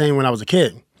pretty much the same when I was a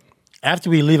kid. After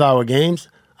we leave our games,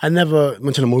 I never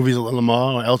went to the movies with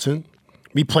Lamar or Elton.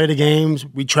 We play the games.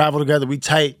 We travel together. We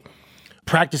tight.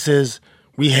 Practices,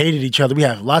 we hated each other. We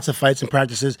had lots of fights and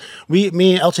practices. Me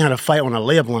and Elton had a fight on a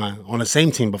layup line on the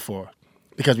same team before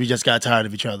because we just got tired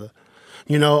of each other.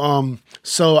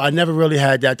 So I never really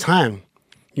had that time.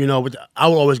 I would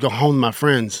always go home to my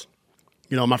friends,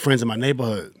 my friends in my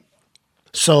neighborhood.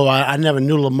 So I never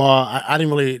knew Lamar. I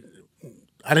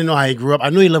didn't know how he grew up. I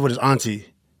knew he lived with his auntie.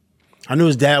 I knew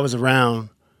his dad was around.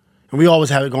 And we always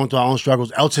had it going through our own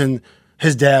struggles. Elton,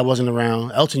 his dad wasn't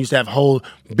around. Elton used to have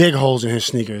big holes in his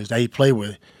sneakers that he played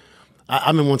with. I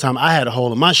remember one time I had a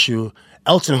hole in my shoe.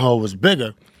 Elton's hole was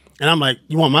bigger. And I'm like,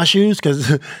 you want my shoes?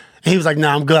 And he was like,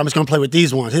 nah, I'm good. I'm just going to play with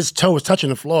these ones. His toe was touching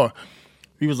the floor.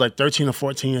 He was like 13 or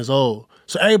 14 years old.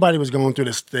 So everybody was going through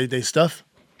they stuff.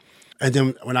 And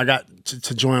then when I got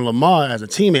to join Lamar as a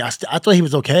teammate, I thought he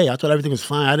was okay. I thought everything was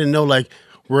fine. I didn't know, like,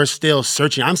 we're still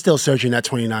searching. I'm still searching at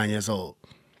 29 years old.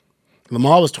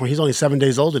 Lamar was 20. He's only 7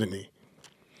 days older than me.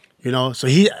 So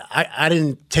I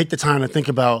didn't take the time to think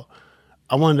about,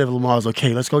 I wondered if Lamar was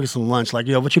okay. Let's go get some lunch. Like,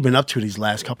 what you been up to these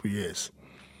last couple of years?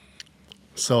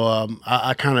 So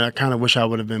I kind of wish I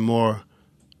would have been more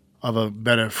of a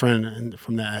better friend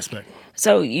from that aspect.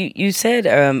 So you said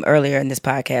earlier in this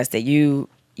podcast that you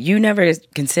never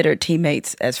considered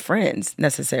teammates as friends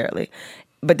necessarily.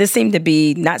 But this seemed to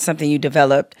be not something you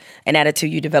developed, an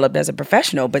attitude you developed as a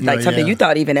professional, but like something you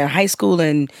thought even in high school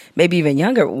and maybe even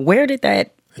younger. Where did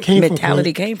that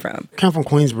mentality came from? It came from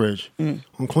Queensbridge.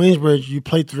 On Queensbridge, you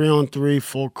play 3-on-3,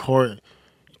 full court.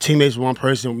 Teammates with one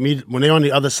person. When they're on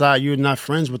the other side, you're not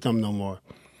friends with them no more.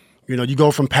 You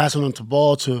go from passing them the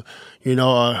ball to,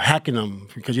 hacking them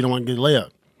because you don't want to get a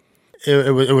layup.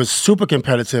 It was super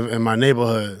competitive in my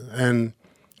neighborhood, and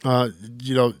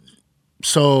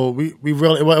so we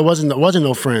really it wasn't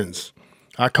no friends.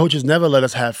 Our coaches never let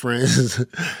us have friends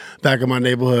back in my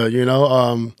neighborhood.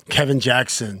 Kevin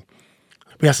Jackson.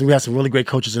 We had some really great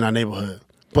coaches in our neighborhood,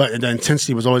 but the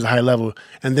intensity was always a high level.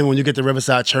 And then when you get to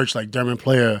Riverside Church, like Dermot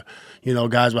Player,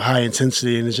 guys with high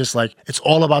intensity, and it's just like it's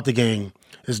all about the game.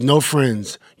 There's no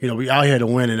friends. We out here to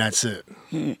win, and that's it.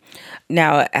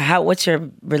 Now, what's your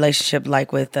relationship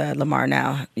like with Lamar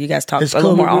now? You guys talk a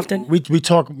little more often? We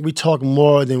talk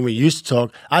more than we used to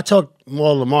talk. I talk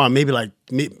more Lamar maybe like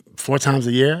 4 times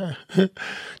a year.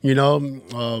 We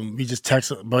just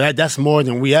text, but that's more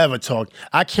than we ever talked.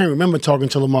 I can't remember talking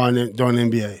to Lamar during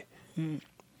the NBA.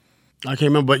 I can't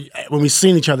remember, but when we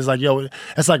seen each other, it's like, yo,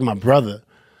 that's like my brother.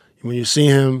 When you see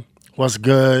him, what's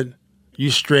good,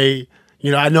 you straight.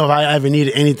 You know, I know if I ever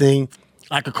needed anything,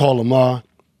 I could call Lamar.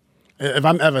 If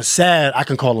I'm ever sad, I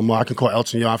can call Lamar. I can call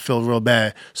Elton. Yo, I feel real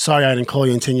bad. Sorry I didn't call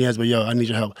you in 10 years, but yo, I need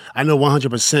your help. I know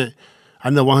 100%.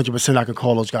 I can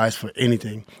call those guys for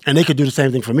anything. And they could do the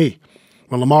same thing for me.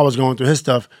 When Lamar was going through his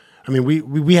stuff, I mean,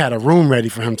 we had a room ready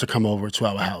for him to come over to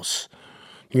our house.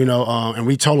 You know, and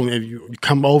we told him, if you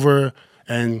come over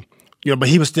and, you know, but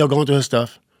he was still going through his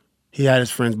stuff. He had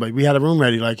his friends, but we had a room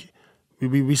ready. Like,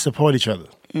 we support each other.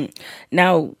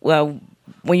 Now, well,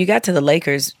 when you got to the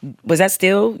Lakers, was that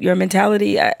still your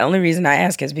mentality? Only reason I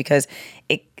ask is because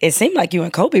it seemed like you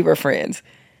and Kobe were friends.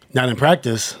 Not in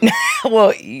practice.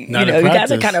 Well, you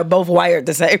guys are kind of both wired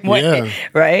the same way,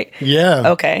 right?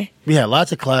 Yeah. Okay. We had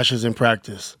lots of clashes in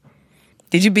practice.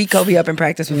 Did you beat Kobe up in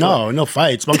practice before? No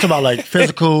fights. But I'm talking about like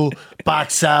physical,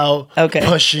 box out,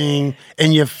 pushing,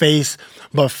 in your face.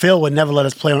 But Phil would never let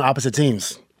us play on opposite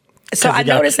teams. So I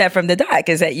noticed that from the doc,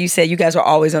 is that you said you guys were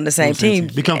always on the same team.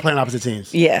 Become playing opposite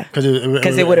teams. Yeah. Because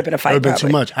it would have been a fight. It would have been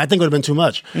too much. I think it would have been too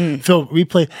much. Phil, we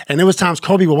played, and there was times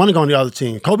Kobe would want to go on the other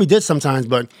team. Kobe did sometimes,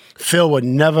 but Phil would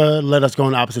never let us go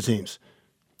on the opposite teams.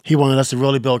 He wanted us to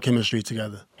really build chemistry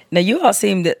together. Now, you all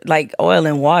seemed like oil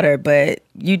and water, but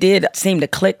you did seem to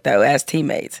click, though, as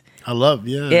teammates.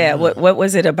 Yeah. What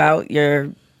was it about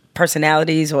your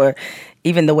personalities or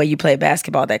even the way you played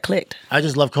basketball that clicked? I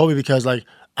just love Kobe because, like,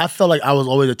 I felt like I was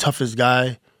always the toughest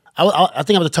guy. I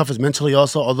think I was the toughest mentally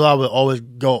also, although I would always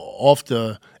go off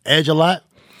the edge a lot.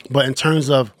 But in terms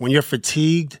of when you're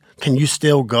fatigued, can you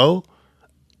still go?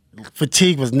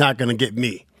 Fatigue was not going to get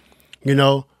me, you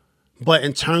know? But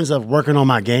in terms of working on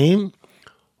my game,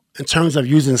 in terms of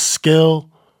using skill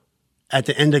at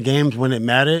the end of games when it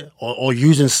mattered, or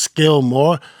using skill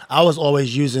more, I was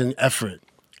always using effort.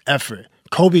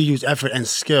 Kobe used effort and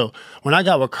skill. When I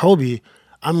got with Kobe,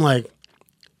 I'm like,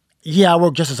 yeah, I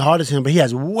work just as hard as him, but he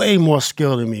has way more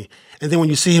skill than me. And then when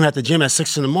you see him at the gym at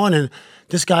 6 a.m,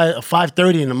 this guy at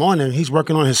 5:30 in the morning, he's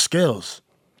working on his skills.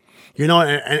 You know,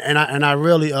 and I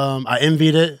really I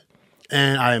envied it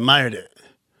and I admired it.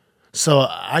 So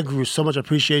I grew so much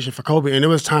appreciation for Kobe. And there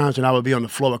was times when I would be on the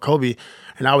floor with Kobe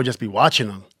and I would just be watching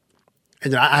him.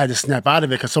 And then I had to snap out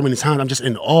of it because so many times I'm just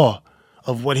in awe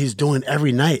of what he's doing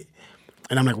every night.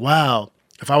 And I'm like, wow,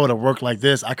 if I would have worked like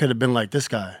this, I could have been like this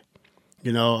guy.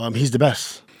 You know, he's the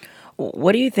best.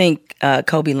 What do you think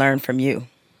Kobe learned from you?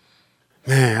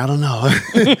 Man, I don't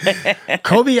know.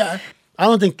 Kobe, I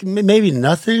don't think, maybe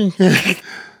nothing.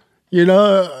 You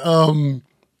know,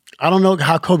 I don't know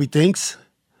how Kobe thinks,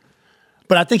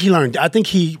 but I think he learned. I think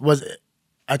he was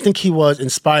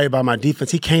inspired by my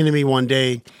defense. He came to me one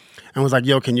day and was like,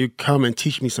 yo, can you come and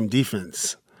teach me some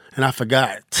defense? And I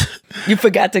forgot. You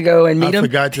forgot to go and meet him? I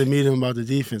forgot to meet him about the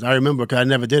defense. I remember because I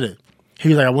never did it. He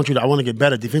was like, I want to get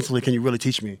better defensively. Can you really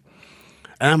teach me?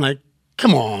 And I'm like,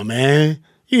 come on, man.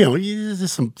 You know, this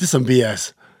is some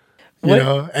BS. You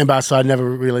know, and so I never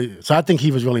really. So I think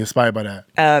he was really inspired by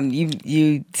that.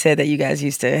 You said that you guys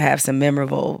used to have some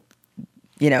memorable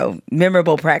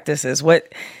practices.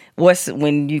 What's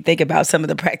when you think about some of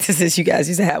the practices you guys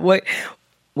used to have?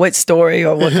 What story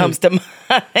or what comes to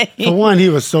mind? For one, he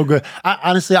was so good.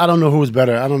 Honestly, I don't know who was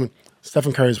better. I don't.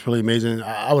 Stephen Curry is pretty amazing.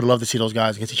 I would love to see those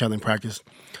guys against each other in practice.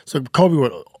 So Kobe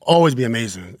would always be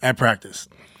amazing at practice.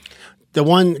 The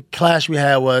one clash we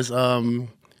had was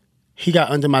he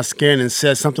got under my skin and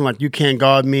said something like, you can't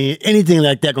guard me. Anything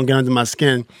like that gonna get under my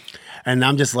skin. And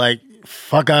I'm just like,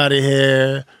 fuck out of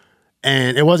here.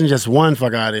 And it wasn't just one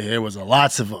fuck out of here. It was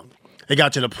lots of them. It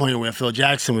got to the point where Phil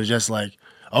Jackson was just like,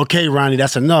 okay, Ronnie,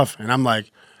 that's enough. And I'm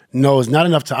like, no, it's not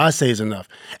enough till I say it's enough.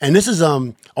 And this is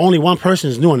only one person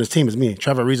is new on this team is me.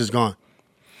 Trevor Reeves is gone.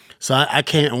 So I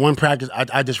can't, in one practice,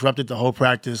 I disrupted the whole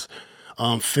practice.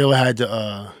 Phil had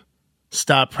to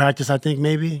stop practice, I think,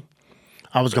 maybe.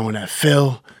 I was going at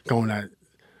Phil, going at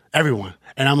everyone.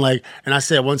 And I'm like, and I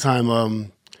said one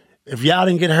time, if y'all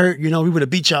didn't get hurt, you know, we would have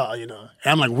beat y'all, you know.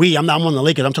 And I'm like, I'm on the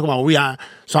Lakers. I'm talking about we.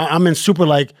 So I'm in super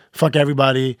like, fuck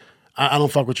everybody. I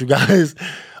don't fuck with you guys.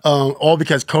 All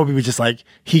because Kobe was just like,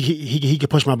 he could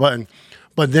push my button.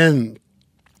 But then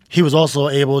he was also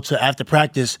able to, after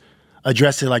practice,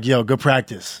 address it like, yo, good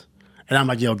practice. And I'm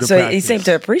like, yo, good practice. So he seemed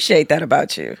to appreciate that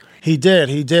about you. He did.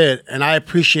 And I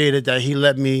appreciated that he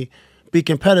let me be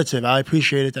competitive. I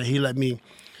appreciated that he let me,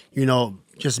 you know,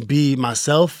 just be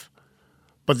myself.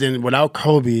 But then without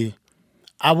Kobe,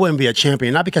 I wouldn't be a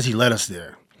champion. Not because he led us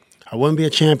there. I wouldn't be a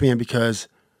champion because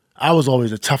I was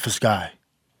always the toughest guy.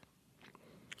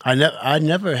 I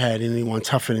never had anyone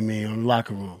tougher than me in the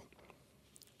locker room.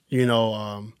 You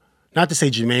know, not to say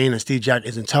Jermaine and Steve Jack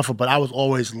isn't tougher, but I was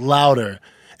always louder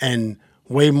and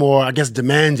way more, I guess,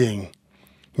 demanding,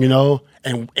 you know,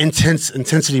 and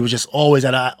intensity was just always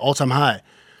at an all-time high.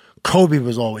 Kobe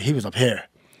was up here,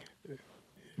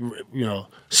 you know.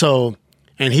 So,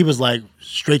 and he was like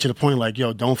straight to the point, like,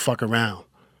 yo, don't fuck around.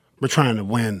 We're trying to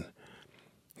win,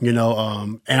 you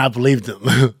know, and I believed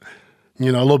him.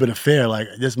 You know, a little bit of fear, like,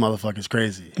 this motherfucker's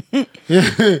crazy.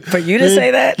 For you to say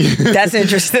that, that's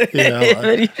interesting.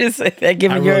 For you to say that,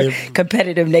 given your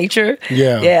competitive nature,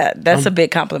 that's a big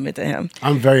compliment to him.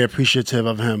 I'm very appreciative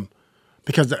of him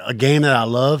because a game that I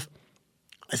love,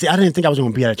 see, I didn't think I was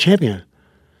going to be a champion.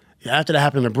 After that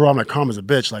happened to Bro, I'm like, karma's a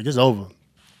bitch. Like, this is over.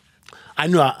 I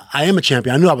knew I am a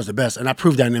champion. I knew I was the best, and I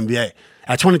proved that in the NBA.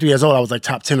 At 23 years old, I was like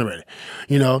top 10 already,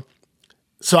 you know?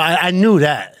 So I knew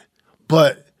that,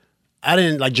 but I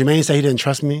didn't, like Jermaine said he didn't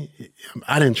trust me.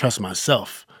 I didn't trust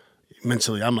myself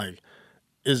mentally. I'm like,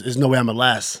 there's no way I'm going to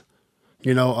last,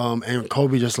 you know? And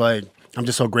Kobe just like, I'm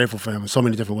just so grateful for him in so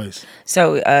many different ways.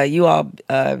 So you all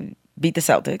beat the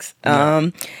Celtics.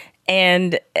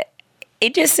 And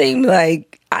it just seemed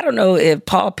like, I don't know if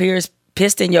Paul Pierce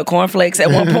pissed in your cornflakes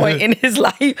at one point in his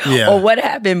life or what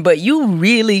happened, but you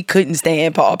really couldn't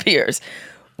stand Paul Pierce.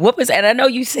 And I know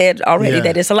you said already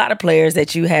that it's a lot of players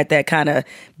that you had that kind of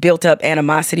built up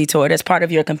animosity toward as part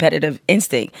of your competitive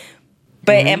instinct.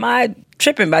 But am I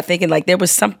tripping by thinking like there was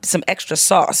some extra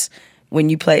sauce when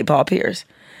you played Paul Pierce?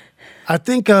 I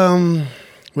think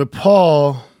with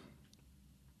Paul,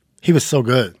 he was so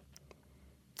good.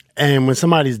 And when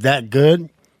somebody's that good,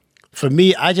 for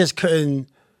me, I couldn't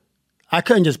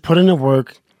just put in the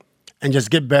work and just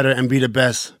get better and be the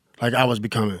best like I was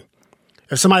becoming.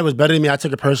 If somebody was better than me, I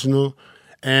took it personal,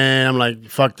 and I'm like,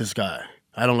 fuck this guy.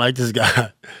 I don't like this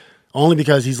guy. Only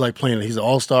because he's like playing, he's an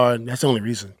all-star, and that's the only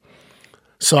reason.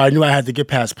 So I knew I had to get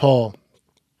past Paul,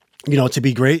 you know, to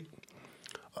be great.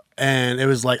 And it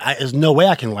was like, there's no way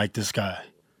I can like this guy.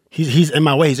 He's in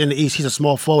my way. He's in the East. He's a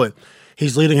small forward.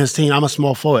 He's leading his team. I'm a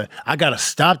small forward. I got to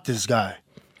stop this guy,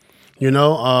 you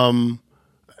know?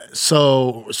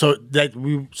 So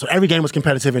every game was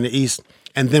competitive in the East.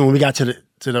 And then when we got to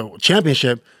the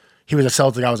championship, he was a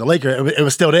Celtic, I was a Laker. It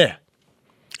was still there.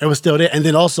 It was still there. And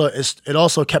then also it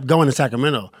also kept going in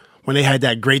Sacramento when they had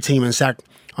that great team in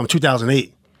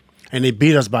 2008, and they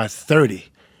beat us by 30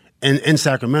 in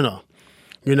Sacramento.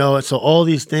 You know, so all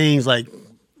these things, like,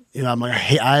 you know, I'm like,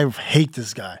 I hate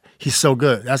this guy. He's so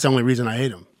good. That's the only reason I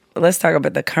hate him. Let's talk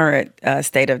about the current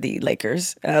state of the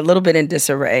Lakers. A little bit in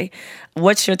disarray.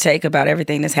 What's your take about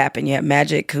everything that's happened? You have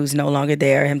Magic, who's no longer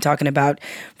there, him talking about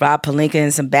Rob Pelinka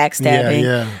and some backstabbing.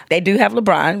 Yeah. They do have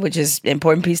LeBron, which is an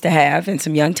important piece to have, and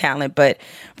some young talent. But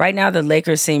right now, the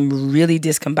Lakers seem really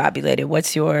discombobulated.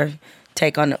 What's your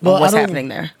take on what's happening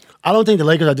there? I don't think the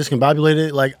Lakers are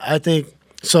discombobulated. Like, I think,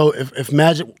 so if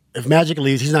Magic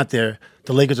leaves, he's not there,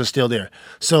 the Lakers are still there.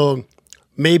 So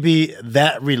maybe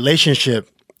that relationship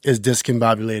is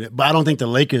discombobulated, but I don't think the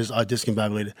Lakers are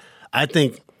discombobulated. I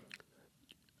think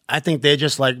they're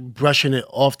just like brushing it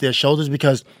off their shoulders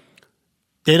because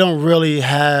they don't really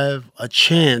have a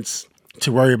chance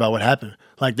to worry about what happened.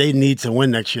 Like, they need to win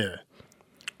next year.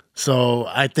 So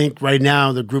I think right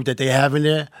now the group that they have in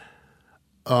there,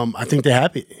 I think they're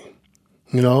happy.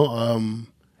 You know,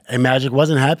 and Magic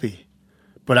wasn't happy,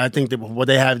 but I think that what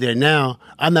they have there now,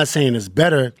 I'm not saying it's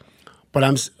better. But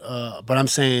I'm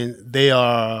saying they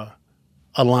are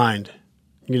aligned,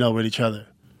 you know, with each other.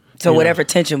 So whatever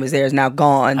tension was there is now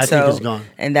gone. I think it's gone.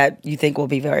 And that you think will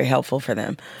be very helpful for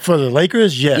them. For the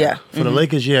Lakers, yeah. Yeah. For the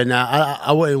Lakers, yeah. Now,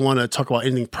 I wouldn't want to talk about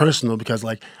anything personal because,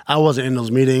 like, I wasn't in those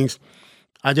meetings.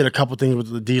 I did a couple things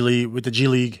with the G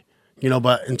League, you know.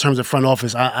 But in terms of front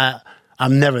office,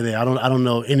 I'm never there. I don't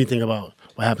know anything about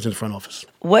what happens in the front office.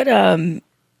 What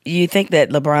you think that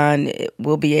LeBron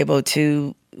will be able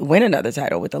to win another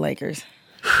title with the Lakers?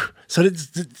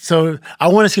 So I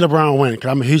want to see LeBron win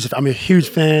because I'm a huge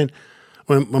fan.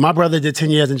 When my brother did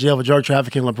 10 years in jail for drug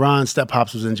trafficking, LeBron's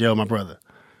step-pops was in jail with my brother.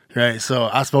 Right? So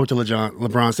I spoke to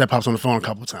LeBron's step-pops on the phone a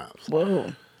couple times.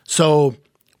 Whoa. So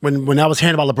when I was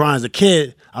hearing about LeBron as a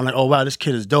kid, I'm like, oh, wow, this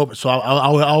kid is dope. So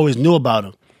I always knew about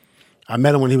him. I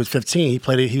met him when he was 15.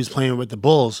 He was playing with the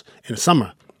Bulls in the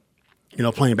summer, you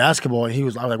know, playing basketball. And I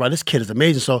was like, wow, this kid is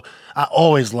amazing. So I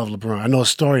always loved LeBron. I know his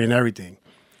story and everything.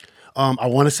 I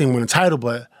want to see him win a title,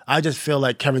 but I just feel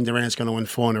like Kevin Durant's going to win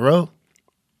 4 in a row.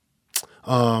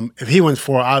 If he wins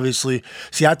 4, obviously.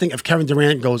 See, I think if Kevin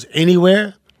Durant goes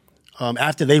anywhere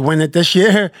after they win it this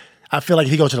year, I feel like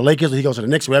if he goes to the Lakers or he goes to the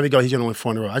Knicks, wherever he goes, he's going to win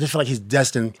 4 in a row. I just feel like he's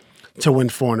destined to win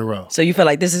 4 in a row. So you feel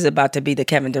like this is about to be the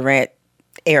Kevin Durant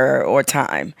era or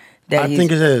time, that I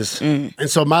think it is. And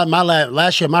so my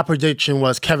last year, my prediction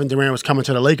was Kevin Durant was coming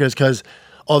to the Lakers because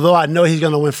although I know he's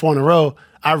going to win 4 in a row,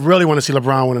 I really want to see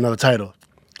LeBron win another title.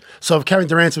 So if Kevin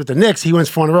Durant's with the Knicks, he wins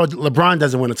 4 in a row, LeBron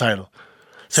doesn't win a title.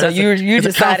 So you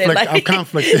decided I'm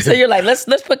conflicted. So you're like, let's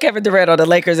put Kevin Durant on the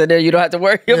Lakers, and then you don't have to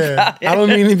worry about it. I don't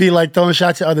mean to be like throwing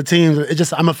shots at other teams. It's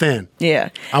just I'm a fan. Yeah.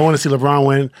 I want to see LeBron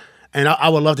win, and I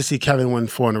would love to see Kevin win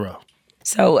 4 in a row.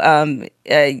 So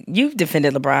you've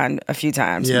defended LeBron a few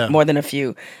times, more than a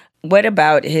few. What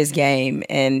about his game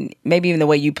and maybe even the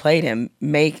way you played him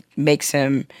makes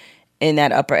him in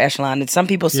that upper echelon? And some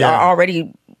people are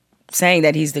already saying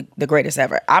that he's the greatest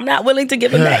ever. I'm not willing to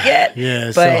give him that yet. Yeah,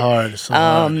 it's so hard. It's so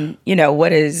hard. You know,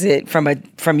 what is it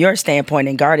from your standpoint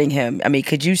in guarding him? I mean,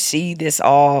 could you see this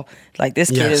all like this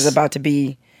kid is about to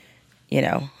be, you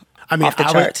know, off the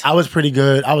charts? I was pretty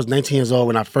good. I was 19 years old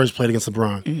when I first played against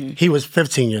LeBron. Mm-hmm. He was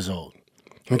 15 years old.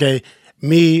 Okay,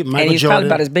 me, Michael Jordan. And he's probably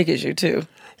about as big as you too.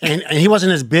 And he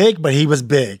wasn't as big, but he was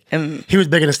big. He was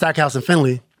big in the Stackhouse in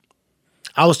Finley.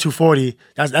 I was 240.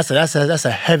 That's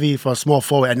a heavy for a small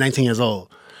forward at 19 years old.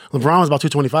 LeBron was about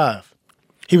 225.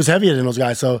 He was heavier than those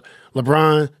guys. So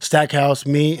LeBron, Stackhouse,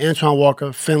 me, Antoine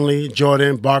Walker, Finley,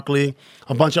 Jordan, Barkley,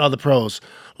 a bunch of other pros.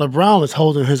 LeBron was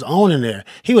holding his own in there.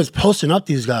 He was posting up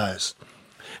these guys.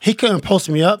 He couldn't post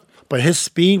me up, but his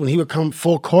speed when he would come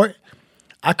full court,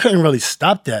 I couldn't really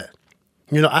stop that.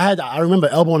 You know, I remember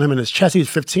elbowing him in his chest. He was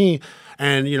 15,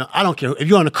 and you know, I don't care if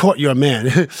you're on the court, you're a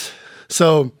man.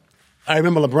 So I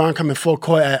remember LeBron coming full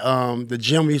court at the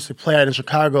gym we used to play at in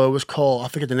Chicago. It was called, I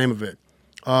forget the name of it.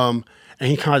 And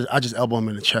I just elbowed him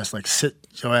in the chest, like, sit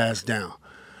your ass down.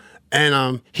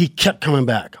 And he kept coming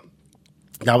back.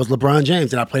 That was LeBron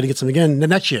James. And I played against him again the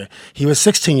next year. He was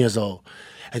 16 years old.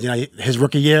 And then his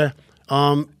rookie year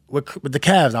with the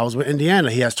Cavs, I was with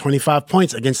Indiana. He has 25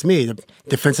 points against me, the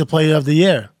defensive player of the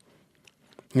year.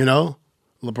 You know,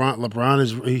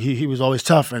 LeBron he was always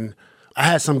tough. And I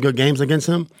had some good games against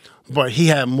him, but he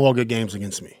had more good games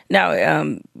against me.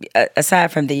 Now,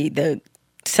 aside from the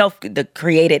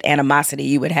created animosity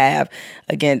you would have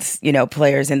against, you know,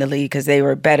 players in the league because they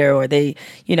were better or they,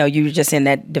 you know, you were just in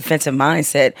that defensive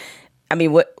mindset. I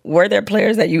mean, what were there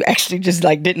players that you actually just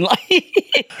like didn't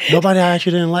like? Nobody I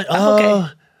actually didn't like. Okay.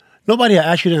 Nobody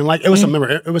I actually didn't like. It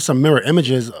was some mirror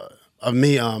images of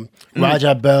me.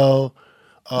 Rajah Bell.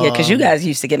 Yeah, because you guys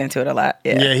used to get into it a lot.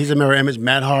 Yeah, he's a mirror image.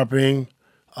 Matt Harpring.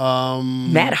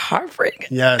 Matt Harpring?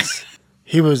 Yes.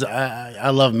 He was,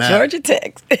 I love Matt. Georgia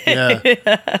Tech. Yeah.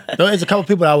 There's a couple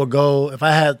people I would go, if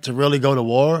I had to really go to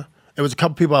war, it was a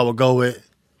couple people I would go with.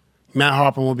 Matt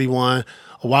Harpring would be one.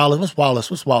 Wallace.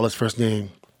 What's Wallace's first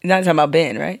name? You're not talking about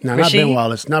Ben, right? No, Rasheed? not Ben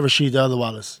Wallace. Not Rasheed, the other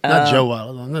Wallace. Not Joe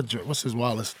Wallace. Not Joe. What's his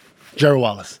Wallace? Gerald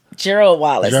Wallace. Gerald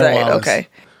Wallace. Gerald right, Wallace. Okay.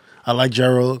 I like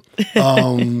Gerald.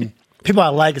 People I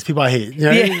like is people I hate. You know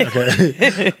what I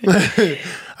mean? Okay.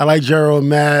 I like Gerald,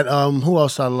 Matt. Who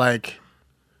else I like?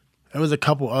 There was a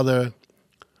couple other.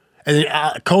 And then,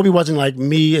 Kobe wasn't like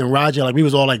me and Roger. Like, we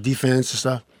was all like defense and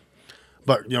stuff.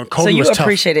 But, you know, Kobe was tough. So you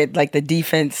appreciated like the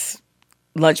defense,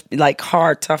 like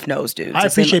hard, tough-nosed dudes. I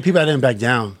appreciate people that didn't back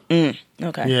down.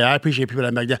 Okay. Yeah, I appreciate people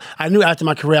that back down. I knew after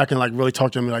my career I can like really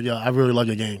talk to them like, yo, I really love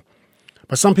your game.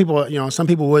 But some people, you know,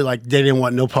 would like, they didn't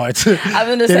want no parts. I was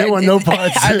gonna say, didn't want no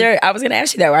parts. I was going to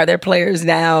ask you that. Are there players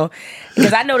now?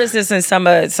 Because I noticed this in some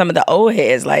of the old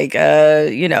heads, like,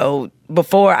 you know,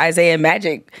 before Isaiah and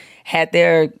Magic had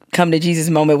their come to Jesus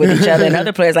moment with each other, and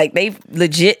other players, like, they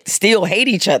legit still hate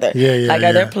each other. Yeah. Like,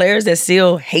 are there players that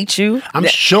still hate you? I'm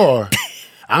sure.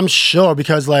 I'm sure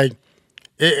because, like,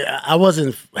 I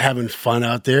wasn't having fun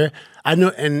out there. I know,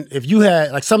 and if you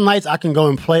had, like, some nights I can go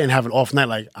and play and have an off night,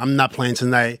 like, I'm not playing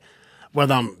tonight,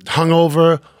 whether I'm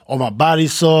hungover or my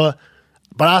body's sore,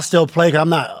 but I still play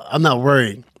because I'm not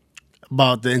worried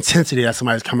about the intensity that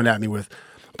somebody's coming at me with.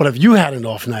 But if you had an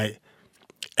off night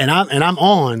and I'm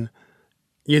on,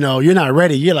 you know, you're not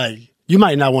ready, you're like, you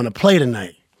might not want to play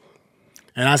tonight.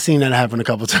 And I've seen that happen a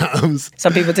couple times.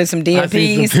 Some people took some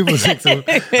DMPs.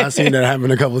 I've seen that happen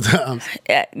a couple times.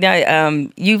 Now,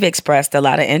 you've expressed a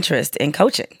lot of interest in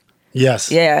coaching.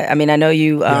 Yes. Yeah, I mean, I know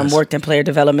you worked in player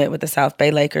development with the South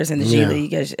Bay Lakers and the G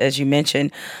League, as you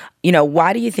mentioned. You know,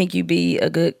 why do you think you'd be a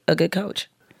good coach?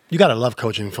 You got to love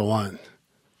coaching, for one.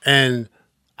 And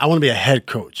I want to be a head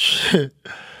coach,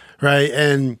 right?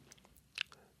 And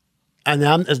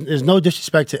there's no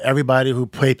disrespect to everybody who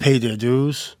paid their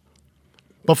dues.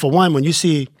 But for one, when you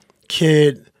see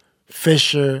Kidd,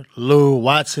 Fisher, Lou,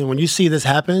 Watson, when you see this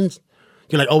happen,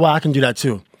 you're like, oh, wow, I can do that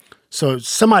too. So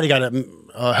somebody got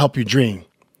to help you dream.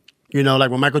 You know, like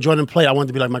when Michael Jordan played, I wanted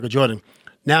to be like Michael Jordan.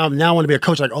 Now I want to be a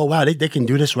coach like, oh, wow, they can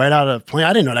do this right out of playing.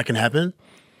 I didn't know that can happen.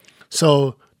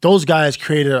 So those guys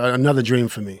created another dream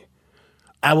for me.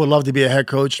 I would love to be a head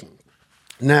coach.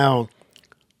 Now,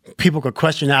 people could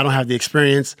question that I don't have the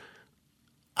experience.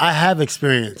 I have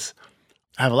experience.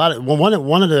 I have a lot of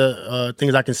one of the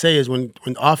things I can say is when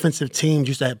offensive teams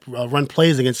used to run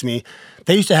plays against me,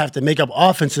 they used to have to make up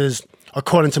offenses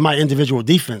according to my individual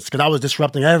defense because I was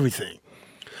disrupting everything.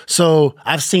 So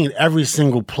I've seen every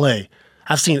single play.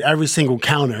 I've seen every single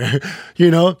counter,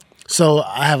 you know? So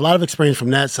I have a lot of experience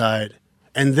from that side.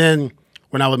 And then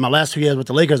when I was my last 2 years with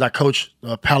the Lakers, I coached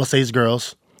Palisades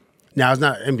girls. Now, it's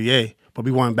not NBA, but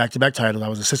we won back-to-back titles. I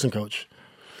was assistant coach.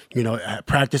 You know, I had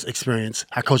practice experience.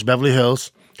 I coached Beverly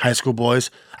Hills, high school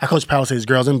boys. I coached Palisades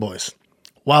girls and boys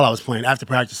while I was playing after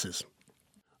practices.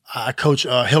 I coached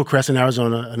Hillcrest in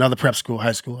Arizona, another prep school,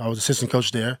 high school. I was assistant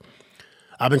coach there.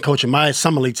 I've been coaching my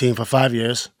summer league team for 5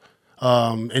 years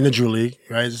in the Drew League,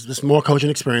 right? It's more coaching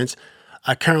experience.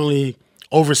 I currently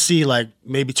oversee like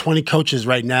maybe 20 coaches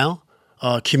right now,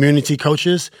 community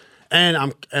coaches, and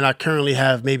I currently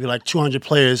have maybe like 200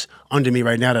 players under me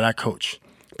right now that I coach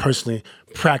personally,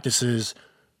 practices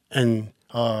and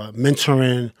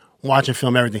mentoring, watching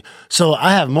film, everything. So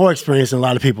I have more experience than a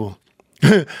lot of people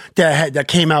that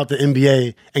came out the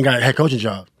NBA and got a head coaching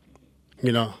job.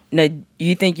 You know. Now,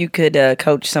 you think you could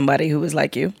coach somebody who was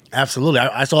like you? Absolutely.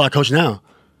 That's all I coach now.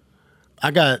 I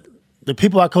got the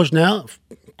people I coach now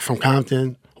from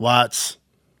Compton, Watts,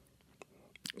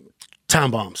 Town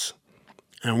Bombs,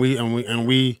 and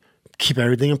we keep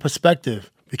everything in perspective.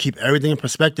 We keep everything in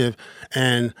perspective,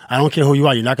 and I don't care who you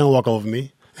are. You're not gonna walk over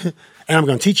me, and I'm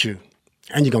gonna teach you,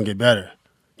 and you're gonna get better.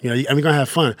 You know, and we're gonna have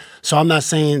fun. So I'm not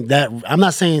saying that. I'm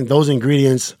not saying those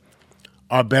ingredients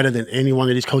are better than any one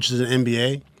of these coaches in the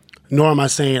NBA, nor am I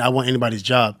saying I want anybody's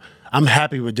job. I'm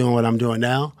happy with doing what I'm doing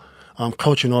now. I'm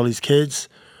coaching all these kids.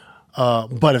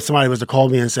 But if somebody was to call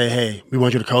me and say, hey, we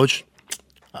want you to coach,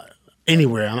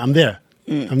 anywhere, I'm there.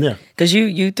 I'm there. Because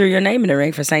you threw your name in the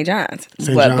ring for St. John's.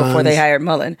 Before they hired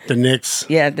Mullen. The Knicks.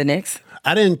 Yeah, the Knicks.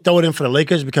 I didn't throw it in for the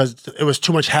Lakers because it was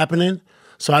too much happening.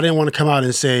 So I didn't want to come out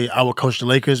and say I would coach the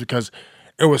Lakers because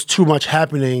it was too much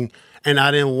happening and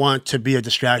I didn't want to be a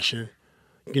distraction,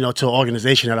 you know, to an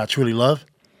organization that I truly love,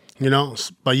 you know.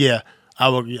 But yeah, I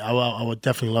would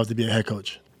definitely love to be a head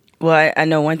coach. Well, I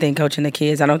know one thing, coaching the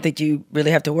kids, I don't think you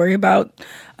really have to worry about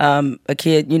a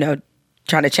kid, you know,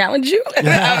 trying to challenge you.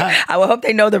 I would hope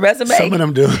they know the resume. Some of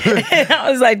them do. I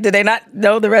was like, do they not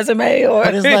know the resume? Or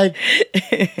but it's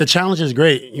like, the challenge is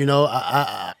great, you know.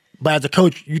 But as a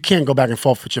coach, you can't go back and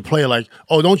forth with your player like,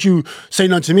 oh, don't you say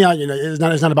nothing to me. You know, it's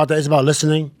not about that. It's about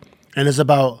listening, and it's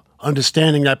about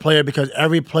understanding that player because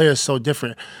every player is so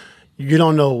different. You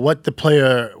don't know what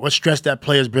stress that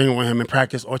player is bringing with him in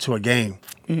practice or to a game.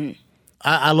 Mm-hmm.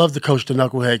 I love to coach the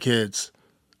knucklehead kids.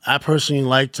 I personally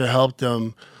like to help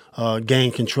them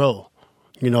gain control,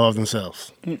 you know, of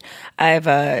themselves. I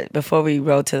have, before we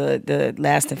roll to the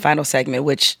last and final segment,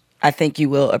 which I think you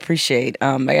will appreciate,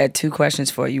 I got 2 questions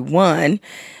for you. One,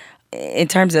 in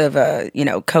terms of, you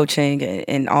know, coaching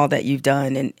and all that you've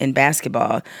done in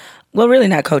basketball, well, really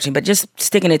not coaching, but just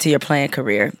sticking it to your playing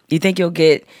career, you think you'll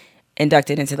get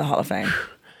inducted into the Hall of Fame?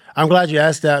 I'm glad you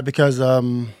asked that because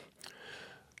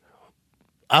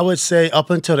I would say up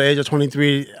until the age of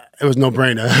 23, it was no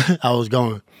brainer. I was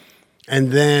going.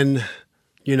 And then,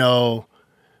 you know,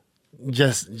 it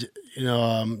just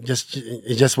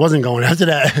wasn't going after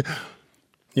that.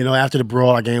 You know, after the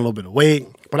brawl, I gained a little bit of weight,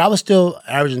 but I was still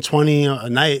averaging 20 a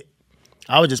night.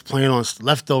 I was just playing on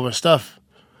leftover stuff.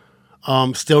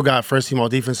 Still got first team all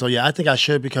defense. So yeah, I think I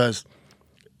should because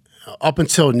up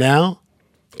until now,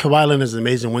 Kawhi Leonard is an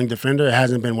amazing wing defender. It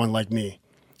hasn't been one like me.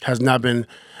 Has not been.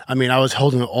 I mean, I was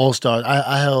holding an all-star.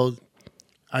 I held,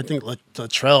 I think,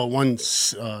 Latrell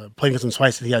once, played against him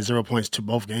twice, and he had 0 points to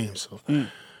both games. So, you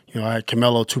know, I had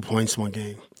Carmelo 2 points one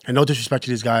game. And no disrespect to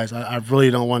these guys. I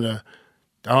really don't want to,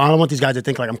 I don't want these guys to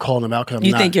think like I'm calling them out because I'm not.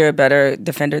 You think you're a better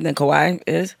defender than Kawhi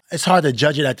is? It's hard to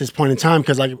judge it at this point in time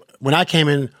because, like, when I came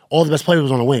in, all the best players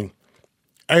was on the wing.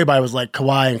 Everybody was like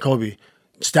Kawhi and Kobe,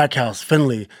 Stackhouse,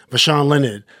 Finley, Vashawn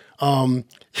Leonard.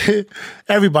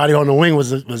 Everybody on the wing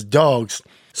was dogs.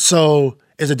 So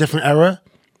it's a different era.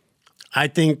 I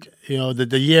think, you know,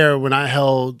 the year when I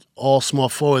held all small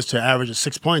forwards to an average of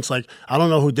 6 points, like, I don't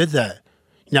know who did that.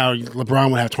 Now, LeBron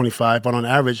would have 25, but on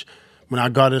average, when I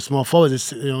guarded small forwards,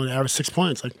 it's, you know, average 6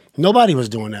 points. Like, nobody was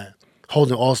doing that.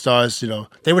 Holding all-stars, you know,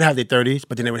 they would have their 30s,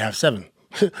 but then they would have 7.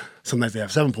 Sometimes they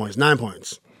have 7 points, 9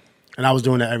 points. And I was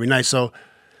doing that every night. So,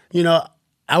 you know,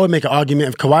 I would make an argument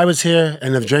if Kawhi was here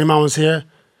and if Draymond was here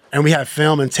and we had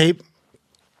film and tape,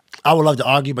 I would love to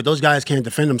argue, but those guys can't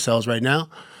defend themselves right now.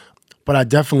 But I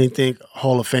definitely think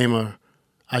Hall of Famer,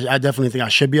 I definitely think I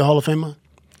should be a Hall of Famer.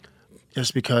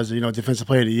 just because, Defensive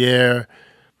Player of the Year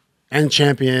and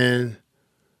champion,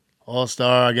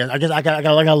 All-Star. I guess I got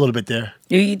a little bit there.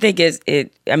 You think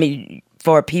I mean,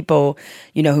 for people,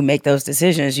 who make those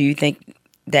decisions, you think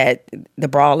that the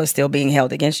brawl is still being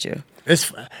held against you?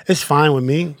 It's fine with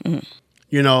me.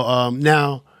 Mm-hmm.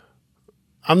 Now,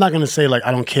 I'm not going to say,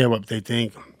 I don't care what they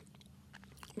think,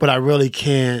 but I really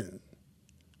can't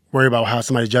worry about how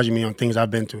somebody's judging me on things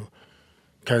I've been through,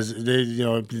 because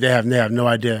they have no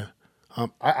idea.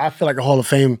 I feel like a Hall of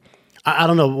Fame. I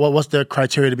don't know what's the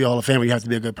criteria to be a Hall of Famer. You have to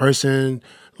be a good person.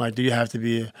 Do you have to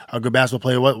be a good basketball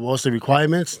player? What's the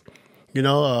requirements?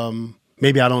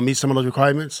 Maybe I don't meet some of those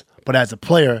requirements, but as a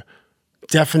player,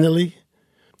 definitely.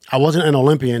 I wasn't an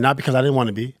Olympian, not because I didn't want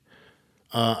to be.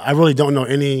 I really don't know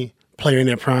any player in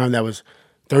their prime that was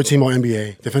third-team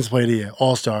All-NBA, Defensive Player of the Year,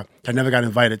 All-Star, that never got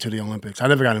invited to the Olympics. I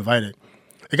never got invited.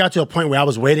 It got to a point where I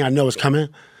was waiting. I know it was coming,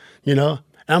 and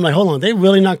I'm like, hold on, they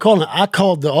really not calling. I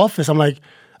called the office. I'm like,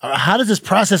 how does this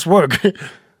process work?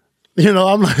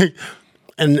 I'm like,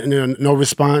 and no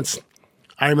response.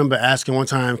 I remember asking one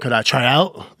time, could I try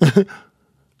out?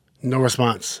 No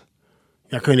response.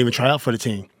 I couldn't even try out for the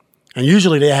team. And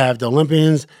usually they have the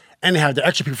Olympians and they have the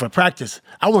extra people for practice.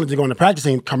 I wanted to go on the practice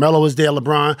team. Carmelo was there,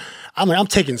 LeBron. I'm like, I'm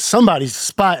taking somebody's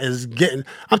spot.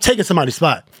 I'm taking somebody's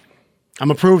spot. I'm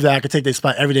going to prove that I could take their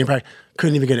spot every day in practice.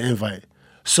 Couldn't even get an invite.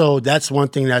 So that's one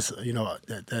thing that's,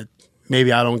 that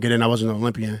maybe I don't get in. I wasn't an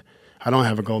Olympian. I don't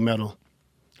have a gold medal.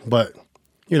 But,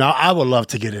 I would love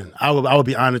to get in. I would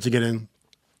be honored to get in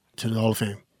to the Hall of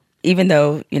Fame. Even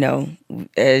though,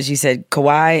 as you said,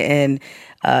 Kawhi and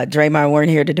Draymond weren't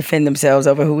here to defend themselves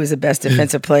over who was the best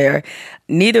defensive player,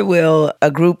 neither will a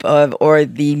group of, or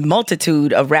the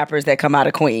multitude of rappers that come out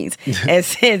of Queens. And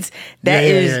since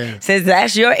since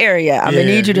that's your area, I'm going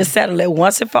to need you to settle it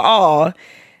once and for all.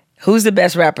 Who's the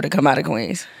best rapper to come out of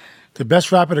Queens? The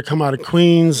best rapper to come out of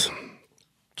Queens,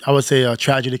 I would say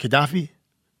Tragedy Gaddafi.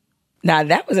 Now,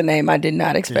 that was a name I did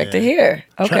not expect to hear.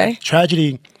 Okay.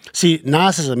 Tragedy. See,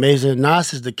 Nas is amazing.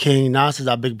 Nas is the king. Nas is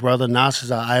our big brother. Nas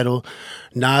is our idol.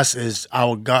 Nas is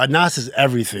our God. Nas is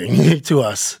everything to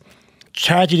us.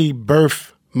 Tragedy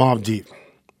birthed Mobb Deep.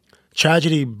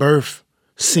 Tragedy birthed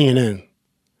CNN.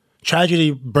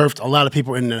 Tragedy birthed a lot of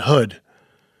people in the hood.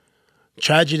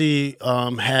 Tragedy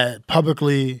had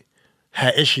publicly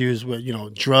had issues with,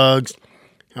 drugs.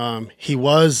 He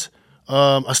was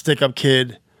a stick-up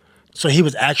kid. So he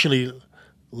was actually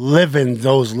living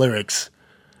those lyrics,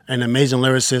 an amazing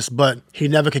lyricist, but he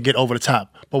never could get over the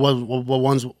top. But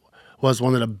was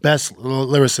one of the best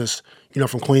lyricists,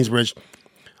 from Queensbridge.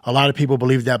 A lot of people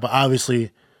believe that, but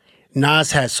obviously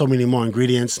Nas had so many more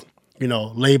ingredients,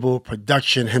 label,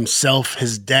 production, himself.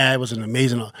 His dad was an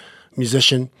amazing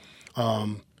musician,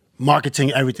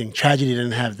 marketing, everything. Tragedy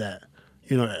didn't have that,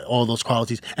 all those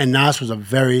qualities. And Nas was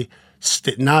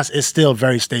Nas is still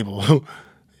very stable.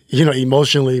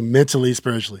 Emotionally, mentally,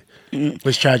 spiritually,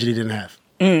 which Tragedy didn't have.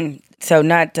 So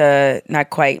not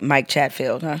quite Mike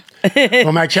Chatfield, huh?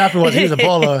 Well, Mike Chatfield he was a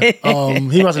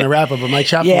baller. He wasn't a rapper, but Mike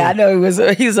Chatfield. Yeah, I know he was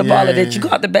a baller. Did you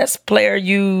call it the best player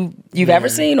you've ever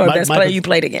seen, or best player you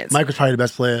played against? Mike was probably the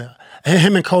best player.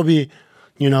 Him and Kobe,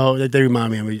 they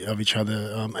remind me of each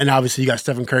other. And obviously you got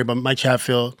Stephen Curry, but Mike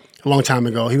Chatfield, a long time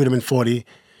ago, he would have been 40.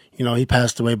 He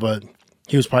passed away, but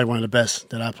he was probably one of the best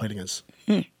that I played against.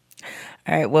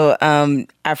 All right. Well,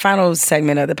 our final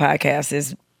segment of the podcast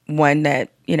is one that,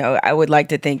 I would like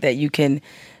to think that you can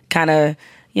kind of,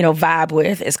 vibe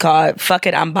with. It's called Fuck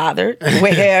It, I'm Bothered,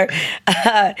 where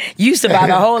you used to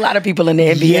bother a whole lot of people in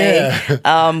the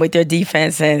NBA with your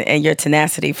defense and your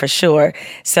tenacity for sure.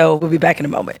 So we'll be back in a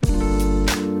moment.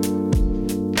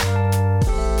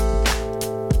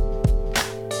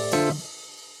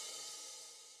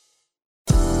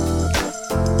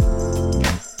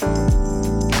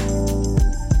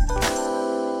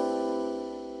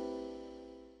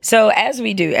 So as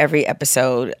we do every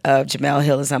episode of Jamel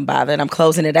Hill is Unbothered, I'm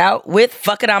closing it out with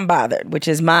Fuck It, I'm Bothered, which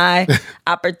is my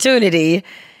opportunity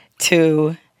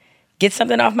to get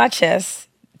something off my chest,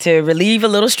 to relieve a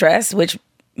little stress, which,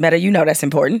 Metta, that's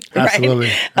important. Absolutely.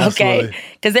 Right? Absolutely. Okay.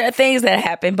 Because there are things that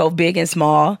happen, both big and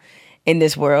small, in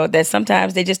this world that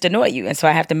sometimes they just annoy you. And so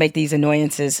I have to make these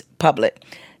annoyances public.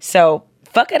 So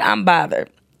Fuck It, I'm Bothered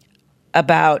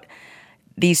about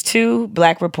these two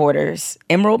black reporters,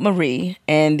 Emerald Marie,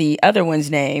 and the other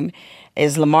one's name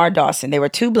is Lamar Dawson. They were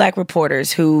two black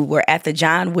reporters who were at the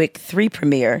John Wick 3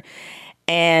 premiere.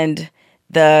 And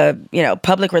the,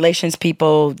 public relations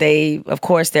people, they're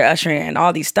ushering in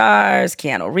all these stars,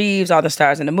 Keanu Reeves, all the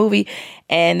stars in the movie.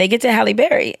 And they get to Halle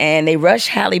Berry. And they rush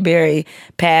Halle Berry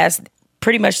past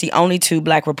pretty much the only two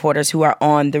black reporters who are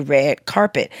on the red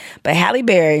carpet. But Halle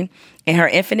Berry, in her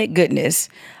infinite goodness,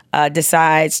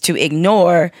 decides to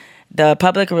ignore the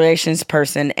public relations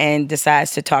person and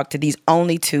decides to talk to these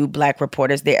only two black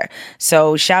reporters there.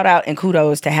 So shout out and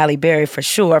kudos to Halle Berry for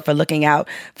sure for looking out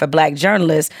for black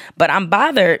journalists. But I'm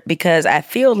bothered because I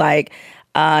feel like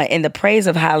in the praise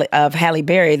of Halle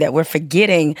Berry that we're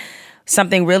forgetting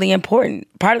something really important.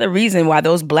 Part of the reason why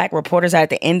those black reporters are at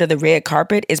the end of the red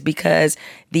carpet is because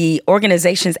the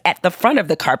organizations at the front of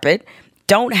the carpet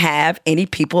don't have any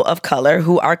people of color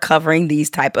who are covering these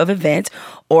type of events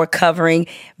or covering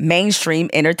mainstream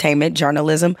entertainment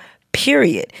journalism,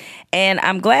 period. And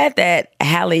I'm glad that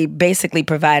Halle basically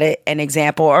provided an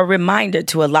example or a reminder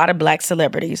to a lot of black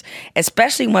celebrities,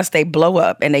 especially once they blow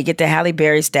up and they get to Halle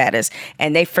Berry status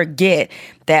and they forget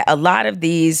that a lot of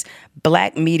these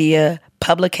black media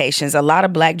publications, a lot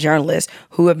of black journalists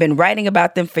who have been writing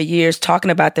about them for years, talking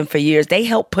about them for years, they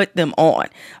helped put them on.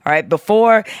 All right.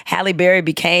 Before Halle Berry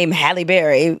became Halle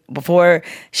Berry, before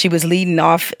she was leading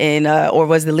off in, or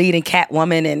was the lead in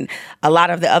Catwoman and a lot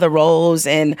of the other roles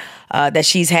and that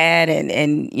she's had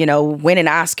and you know, winning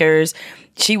Oscars,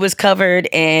 she was covered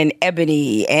in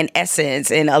Ebony and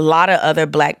Essence and a lot of other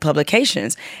black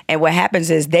publications. And what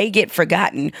happens is they get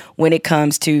forgotten when it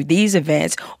comes to these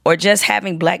events or just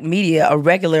having black media a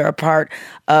regular part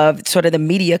of sort of the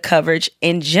media coverage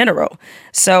in general.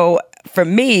 So for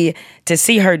me, to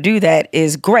see her do that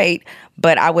is great.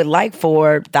 But I would like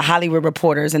for the Hollywood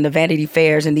Reporters and the Vanity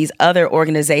Fairs and these other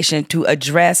organizations to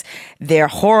address their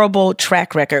horrible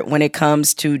track record when it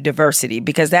comes to diversity,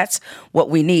 because that's what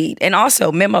we need. And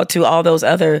also, memo to all those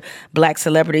other black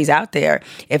celebrities out there,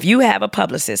 if you have a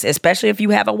publicist, especially if you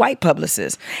have a white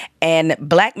publicist, and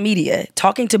black media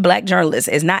talking to black journalists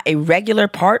is not a regular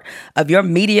part of your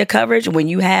media coverage when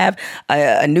you have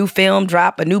a new film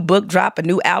drop, a new book drop, a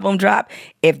new album drop,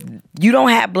 if you don't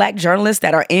have black journalists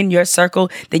that are in your circle,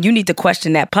 then you need to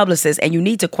question that publicist and you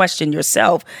need to question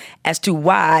yourself as to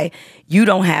why you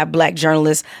don't have black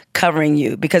journalists covering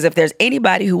you. Because if there's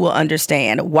anybody who will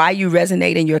understand why you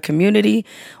resonate in your community,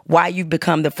 why you've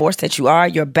become the force that you are,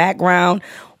 your background,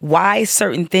 why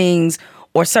certain things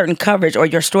or certain coverage or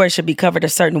your story should be covered a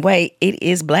certain way, it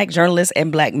is black journalists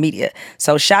and black media.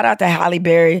 So shout out to Halle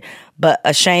Berry, but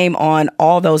a shame on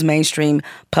all those mainstream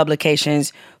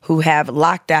publications who have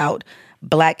locked out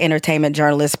black entertainment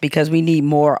journalists because we need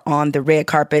more on the red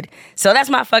carpet. So that's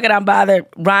my fuck it, I'm bothered.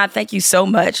 Ron, thank you so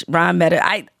much. Ron Metta.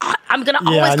 I'm going to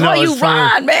always call you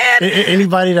Ron, man.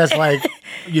 Anybody that's like,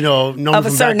 you know, known of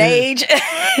a certain age.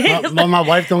 my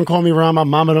wife don't call me Ron. My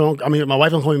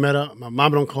wife don't call me Metta. My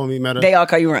mama don't call me Metta. They all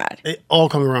call you Ron. They all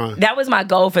call me Ron. That was my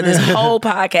goal for this whole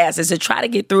podcast, is to try to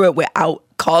get through it without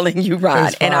calling you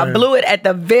Ron. And I blew it at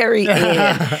the very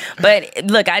end. But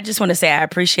look, I just want to say I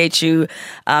appreciate you.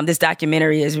 This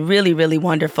documentary is really, really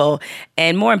wonderful.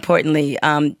 And more importantly,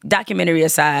 documentary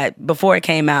aside, before it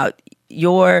came out,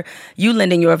 you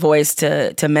lending your voice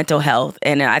to mental health.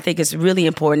 And I think it's really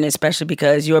important, especially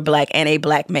because you're black and a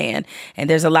black man. And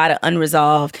there's a lot of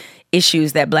unresolved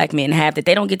issues that black men have that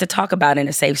they don't get to talk about in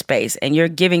a safe space. And you're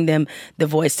giving them the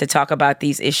voice to talk about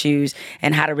these issues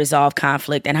and how to resolve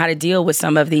conflict and how to deal with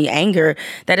some of the anger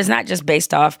that is not just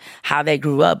based off how they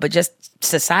grew up, but just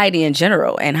society in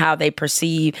general and how they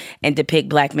perceive and depict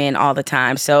black men all the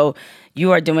time. So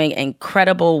you are doing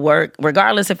incredible work,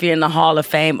 regardless if you're in the Hall of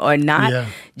Fame or not. Yeah.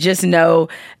 Just know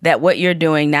that what you're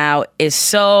doing now is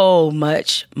so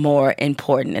much more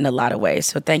important in a lot of ways.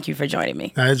 So thank you for joining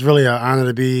me. It's really an honor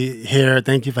to be here.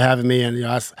 Thank you for having me. And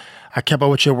I kept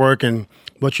up with your work and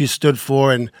what you stood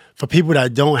for. And for people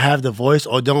that don't have the voice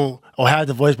or have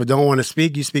the voice but don't want to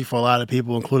speak, you speak for a lot of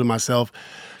people, including myself.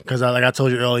 Because like I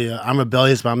told you earlier, I'm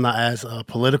rebellious, but I'm not as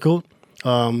political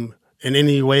in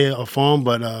any way or form.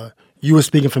 But you were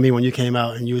speaking for me when you came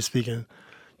out, and you were speaking,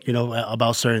 you know,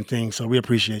 about certain things. So we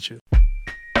appreciate you.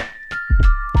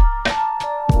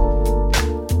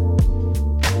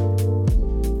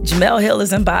 Jemele Hill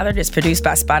is Unbothered is produced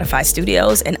by Spotify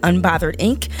Studios and Unbothered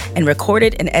Inc. and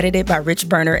recorded and edited by Rich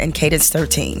Berner and Cadence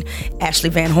 13. Ashley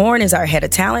Van Horn is our head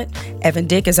of talent. Evan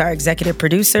Dick is our executive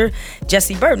producer.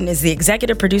 Jesse Burton is the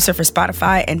executive producer for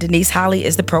Spotify, and Denise Holly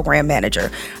is the program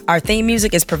manager. Our theme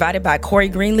music is provided by Corey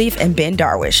Greenleaf and Ben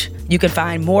Darwish. You can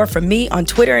find more from me on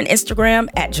Twitter and Instagram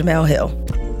at Jemele Hill.